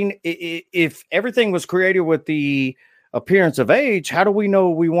 how do we, if everything was created with the appearance of age, how do we know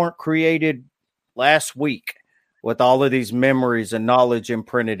we weren't created last week with all of these memories and knowledge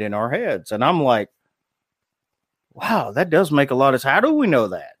imprinted in our heads? And I'm like, wow, that does make a lot of sense. How do we know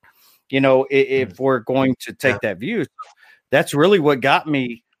that? If we're going to take that view, that's really what got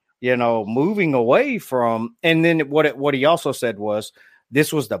me, moving away from. And then what he also said was,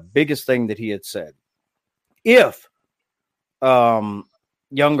 this was the biggest thing that he had said. If young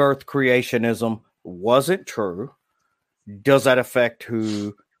Earth creationism wasn't true, does that affect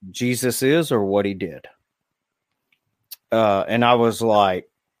who Jesus is or what he did? And I was like,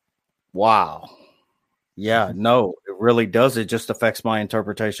 wow. Yeah, no, it really does. It just affects my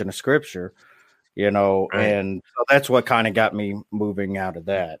interpretation of Scripture. Right. and so that's what kind of got me moving out of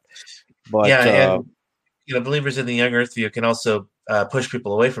that. But Yeah, and believers in the young earth view can also push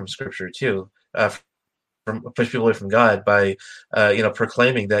people away from Scripture too, from push people away from God by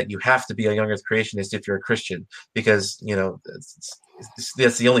proclaiming that you have to be a young earth creationist if you're a Christian, because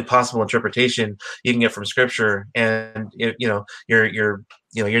that's the only possible interpretation you can get from Scripture, and you're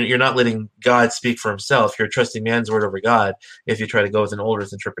not letting God speak for Himself. You're trusting man's word over God if you try to go with an old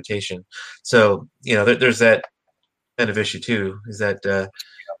earth interpretation. So there's that kind of issue too. Is that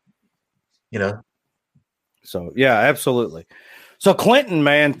So yeah, absolutely. So Clinton,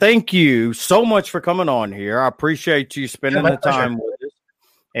 man, thank you so much for coming on here. I appreciate you spending the time with us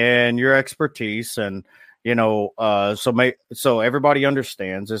and your expertise. And so everybody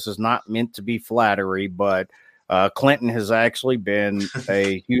understands this is not meant to be flattery, but Clinton has actually been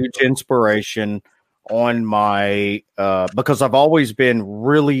a huge inspiration on my because I've always been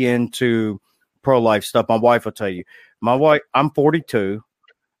really into pro-life stuff. My wife will tell you. I'm 42.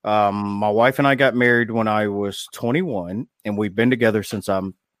 My wife and I got married when I was 21, and we've been together since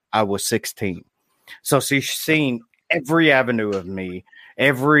I was 16. So she's seen every avenue of me,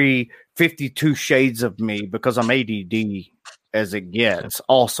 every 52 shades of me, because I'm ADD as it gets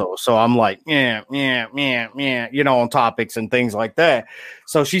also. So I'm like, on topics and things like that.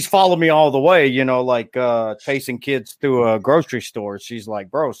 So she's followed me all the way, like chasing kids through a grocery store. She's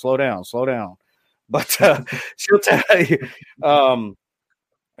like, bro, slow down. But she'll tell you,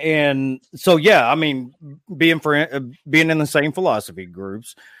 and so, yeah, I mean, being in the same philosophy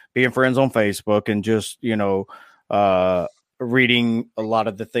groups, being friends on Facebook, and just, reading a lot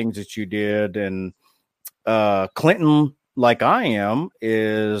of the things that you did. And Clinton, like I am,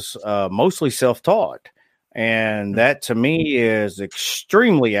 is mostly self-taught. And that to me is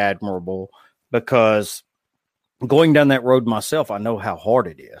extremely admirable, because going down that road myself, I know how hard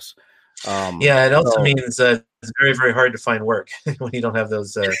it is. It also means it's very, very hard to find work when you don't have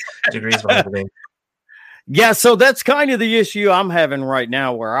those degrees behind the name. Yeah, so that's kind of the issue I'm having right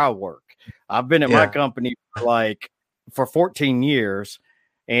now where I work. I've been at my company for 14 years,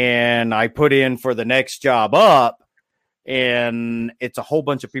 and I put in for the next job up, and it's a whole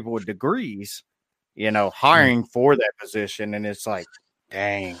bunch of people with degrees, hiring for that position. And it's like,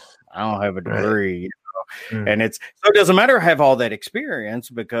 dang, I don't have a degree. Right. And so it doesn't matter to have all that experience,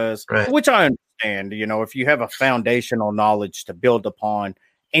 because, which I understand, if you have a foundational knowledge to build upon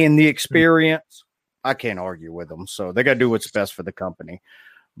and the experience, I can't argue with them. So they got to do what's best for the company.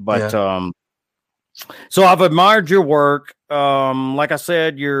 But, so I've admired your work. Like I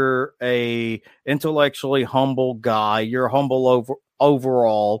said, you're a intellectually humble guy. You're humble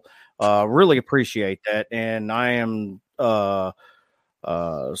overall. Really appreciate that. And I am,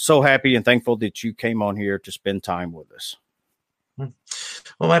 so happy and thankful that you came on here to spend time with us.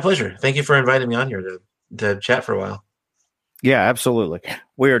 Well, my pleasure. Thank you for inviting me on here to chat for a while. Yeah, absolutely.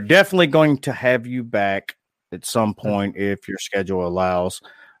 We are definitely going to have you back at some point if your schedule allows.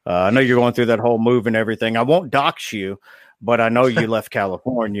 I know you're going through that whole move and everything. I won't dox you, but I know you left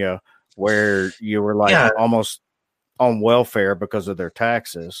California where you were almost on welfare because of their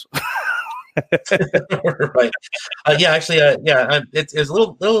taxes. Right. It was a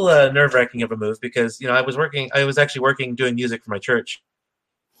little nerve-wracking of a move, because I was actually working doing music for my church,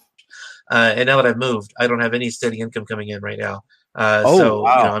 and now that I've moved, I don't have any steady income coming in right now. Wow.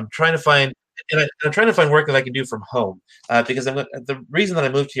 I'm trying to find work that I can do from home, because the reason that I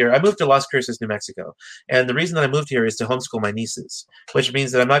moved to Las Cruces, New Mexico, and the reason that I moved here is to homeschool my nieces, which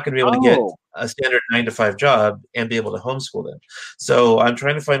means that I'm not going to be able to get a standard 9-to-5 job and be able to homeschool them. So I'm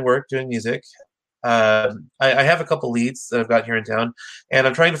trying to find work doing music. I have a couple leads that I've got here in town, and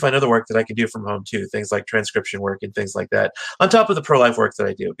I'm trying to find other work that I can do from home too, things like transcription work and things like that, on top of the pro-life work that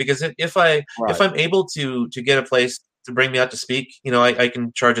I do. Because if I'm able to get a place to bring me out to speak, I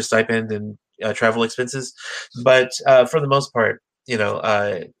can charge a stipend and travel expenses. But for the most part,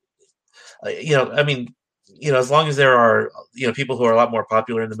 as long as there are, people who are a lot more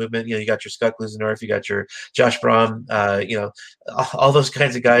popular in the movement, you got your Scott Klusendorf, you got your Josh Brahm, all those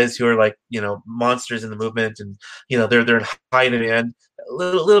kinds of guys who are monsters in the movement, and, they're in high demand. A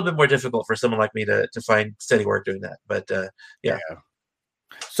little bit more difficult for someone like me to find steady work doing that. But yeah.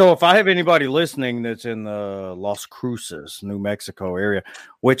 So if I have anybody listening that's in the Las Cruces, New Mexico area,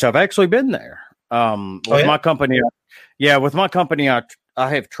 which I've actually been there, my company, I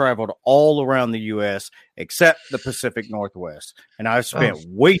have traveled all around the U.S. except the Pacific Northwest, and I've spent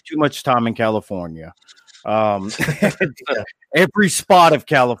way too much time in California, every spot of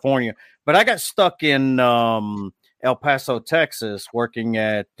California. But I got stuck in El Paso, Texas, working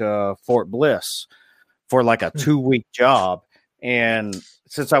at Fort Bliss for like a 2-week job. And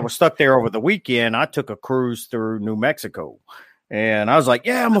since I was stuck there over the weekend, I took a cruise through New Mexico. And I was like,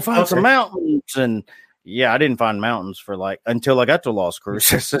 yeah, I'm going to find some mountains. And yeah, I didn't find mountains for until I got to Las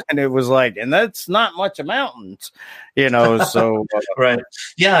Cruces. And it was and that's not much of mountains, so. Right.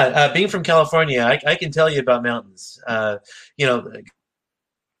 Yeah. Being from California, I can tell you about mountains. By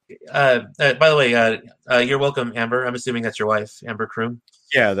the way, you're welcome, Amber. I'm assuming that's your wife, Amber Kroom.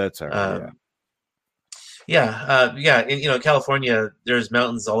 Yeah, that's her. In California, there's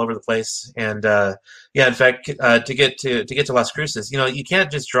mountains all over the place, and in fact, to get to Las Cruces, you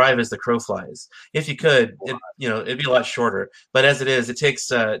can't just drive as the crow flies. If you could, it'd be a lot shorter. But as it is, it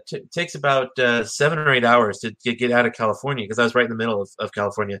takes about 7 or 8 hours to get out of California, because I was right in the middle of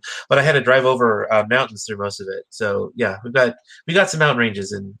California. But I had to drive over mountains through most of it. So yeah, we got some mountain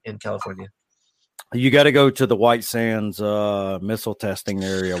ranges in California. You got to go to the White Sands missile testing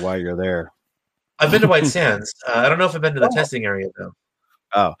area while you're there. I've been to White Sands. I don't know if I've been to the testing area, though.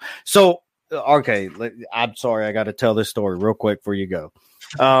 Oh, so, okay. I'm sorry. I got to tell this story real quick before you go.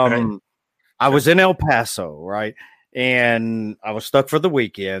 I was in El Paso, right? And I was stuck for the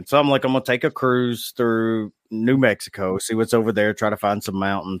weekend. So I'm going to take a cruise through New Mexico, see what's over there, try to find some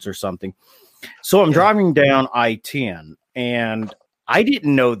mountains or something. So I'm driving down I-10, and I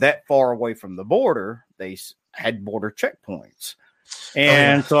didn't know that far away from the border, they had border checkpoints.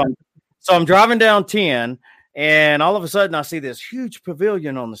 And So I'm driving down 10, and all of a sudden I see this huge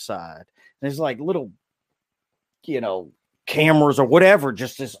pavilion on the side. There's little, cameras or whatever,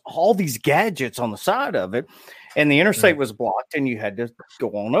 just all these gadgets on the side of it. And the interstate was blocked, and you had to go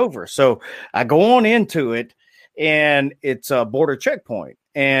on over. So I go on into it, and it's a border checkpoint.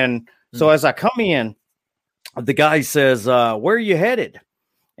 And so as I come in, the guy says, where are you headed?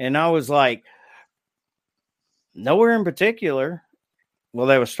 And I was like, nowhere in particular. Well,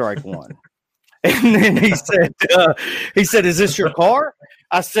 that was strike one. And then he said, is this your car?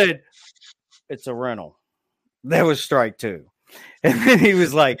 I said, it's a rental. That was strike two. And then he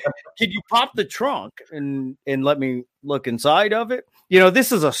was like, can you pop the trunk and let me look inside of it?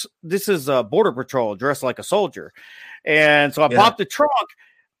 This is a border patrol dressed like a soldier. And so I popped the trunk.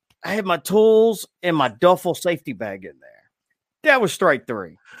 I had my tools and my duffel safety bag in there. That was strike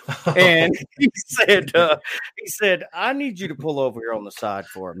three. And he said, I need you to pull over here on the side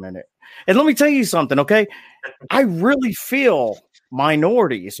for a minute. And let me tell you something, okay? I really feel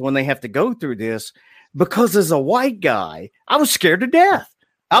minorities when they have to go through this, because as a white guy, I was scared to death.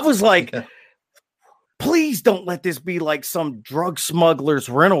 I was like, please don't let this be like some drug smuggler's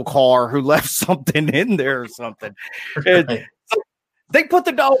rental car who left something in there or something. And so they put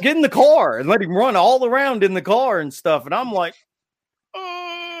the dog in the car and let him run all around in the car and stuff. And I'm like,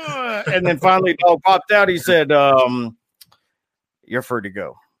 and then finally the dog popped out. He said, you're free to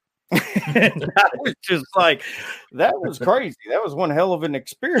go. And I was just like, that was crazy. That was one hell of an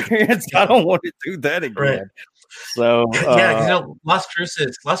experience. I don't want to do that again. Right. So Las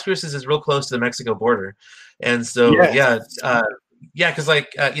Cruces is real close to the Mexico border, and so because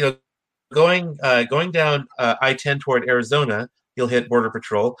going down I-10 toward Arizona, you'll hit Border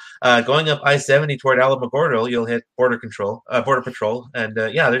Patrol. Going up I-70 toward Alamogordo, you'll hit Border Patrol, and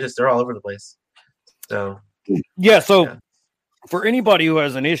they're all over the place. So for anybody who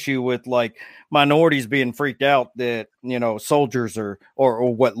has an issue with minorities being freaked out that soldiers or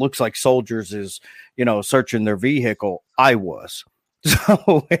what looks like soldiers is searching their vehicle, I was.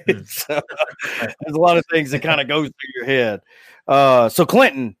 So it's there's a lot of things that kind of goes through your head. So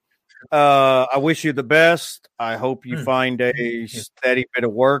Clinton, I wish you the best. I hope you find a steady bit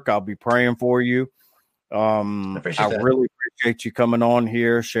of work. I'll be praying for you. I really appreciate you coming on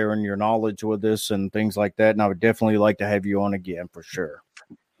here, sharing your knowledge with us and things like that. And I would definitely like to have you on again for sure.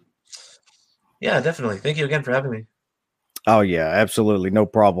 Yeah, definitely. Thank you again for having me. Oh yeah, absolutely. No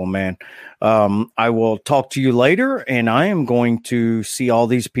problem, man. I will talk to you later, and I am going to see all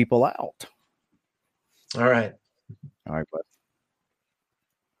these people out. All right. Bud.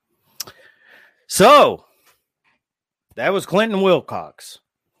 So that was Clinton Wilcox.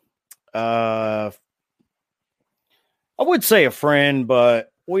 I would say a friend,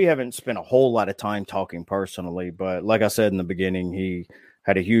 but we haven't spent a whole lot of time talking personally. But like I said in the beginning, he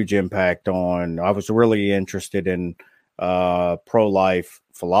had a huge impact on. I was really interested in pro-life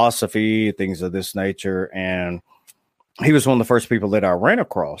philosophy, things of this nature, and he was one of the first people that I ran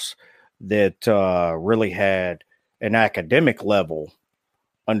across that really had an academic level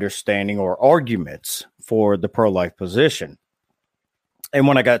understanding or arguments for the pro-life position. And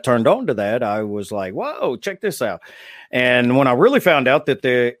when I got turned on to that, I was like, whoa, check this out. And when I really found out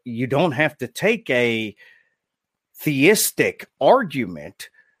that you don't have to take a theistic argument,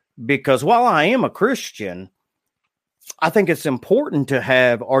 because while I am a Christian, I think it's important to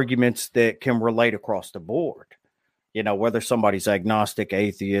have arguments that can relate across the board. Whether somebody's agnostic,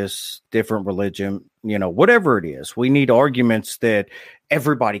 atheist, different religion, whatever it is, we need arguments that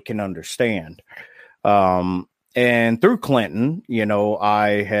everybody can understand. And through Clinton,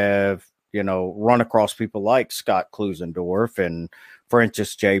 I have, run across people like Scott Klusendorf and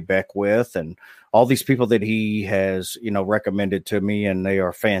Francis J. Beckwith and all these people that he has, recommended to me, and they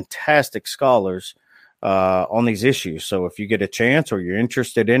are fantastic scholars on these issues. So if you get a chance or you're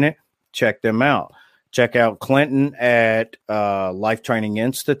interested in it, check them out. Check out Clinton at Life Training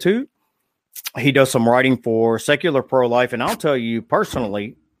Institute. He does some writing for Secular Pro-Life. And I'll tell you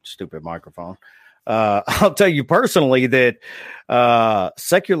personally, stupid microphone, I'll tell you personally that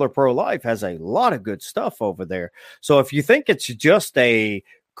Secular Pro-Life has a lot of good stuff over there. So if you think it's just a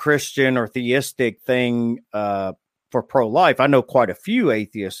Christian or theistic thing for pro-life, I know quite a few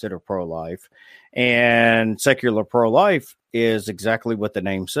atheists that are pro-life. And Secular Pro-Life is exactly what the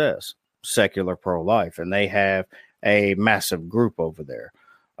name says. Secular Pro-Life, and they have a massive group over there.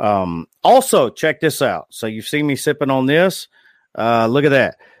 Also, check this out. So you've seen me sipping on this. Look at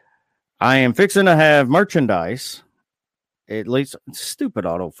that. I am fixing to have merchandise, at least stupid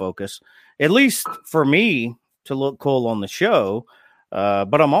autofocus, at least for me to look cool on the show.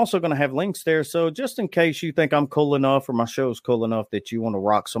 But I'm also going to have links there. So just in case you think I'm cool enough or my show's cool enough that you want to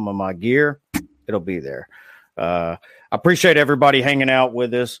rock some of my gear, it'll be there. I appreciate everybody hanging out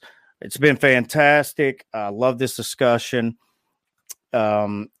with us. It's been fantastic. I love this discussion.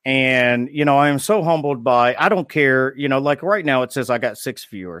 And, I am so humbled by, I don't care, like right now it says I got 6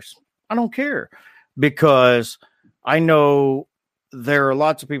 viewers. I don't care because I know there are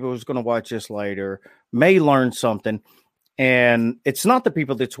lots of people who's going to watch this later, may learn something. And it's not the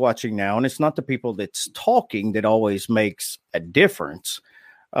people that's watching now, and it's not the people that's talking that always makes a difference.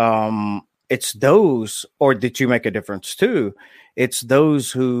 It's those, or that you make a difference too. It's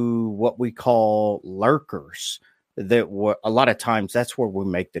those who, what we call lurkers, that a lot of times that's where we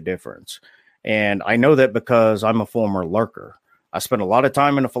make the difference. And I know that because I'm a former lurker. I spent a lot of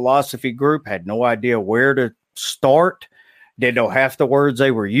time in a philosophy group, had no idea where to start, didn't know half the words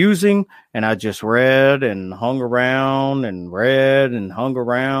they were using. And I just read and hung around and read and hung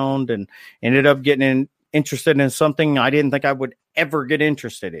around and ended up getting interested in something I didn't think I would ever get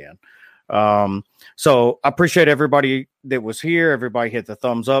interested in. So I appreciate everybody that was here. Everybody hit the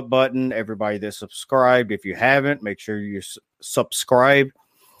thumbs up button. Everybody that subscribed. If you haven't, make sure you subscribe.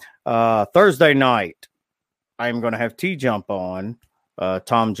 Thursday night, I'm going to have T-Jump on,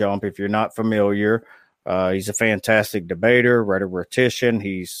 Tom Jump. If you're not familiar, he's a fantastic debater, rhetorician.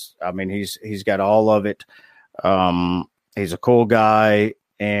 He's got all of it. He's a cool guy,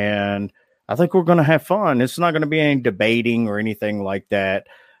 and I think we're going to have fun. It's not going to be any debating or anything like that.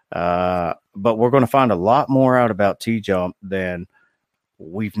 But we're going to find a lot more out about T-Jump than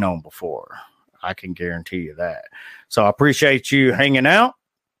we've known before. I can guarantee you that. So I appreciate you hanging out.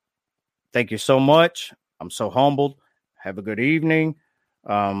 Thank you so much. I'm so humbled. Have a good evening.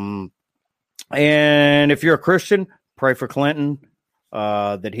 And if you're a Christian, pray for Clinton,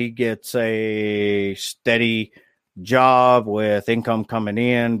 that he gets a steady job with income coming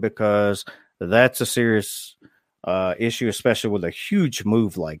in, because that's a serious issue, especially with a huge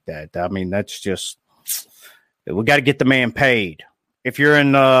move like that. I mean, that's just, we got to get the man paid. If you're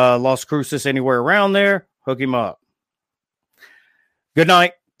in Las Cruces, anywhere around there, hook him up. Good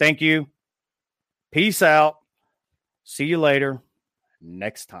night. Thank you. Peace out. See you later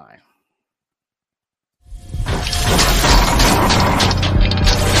next time.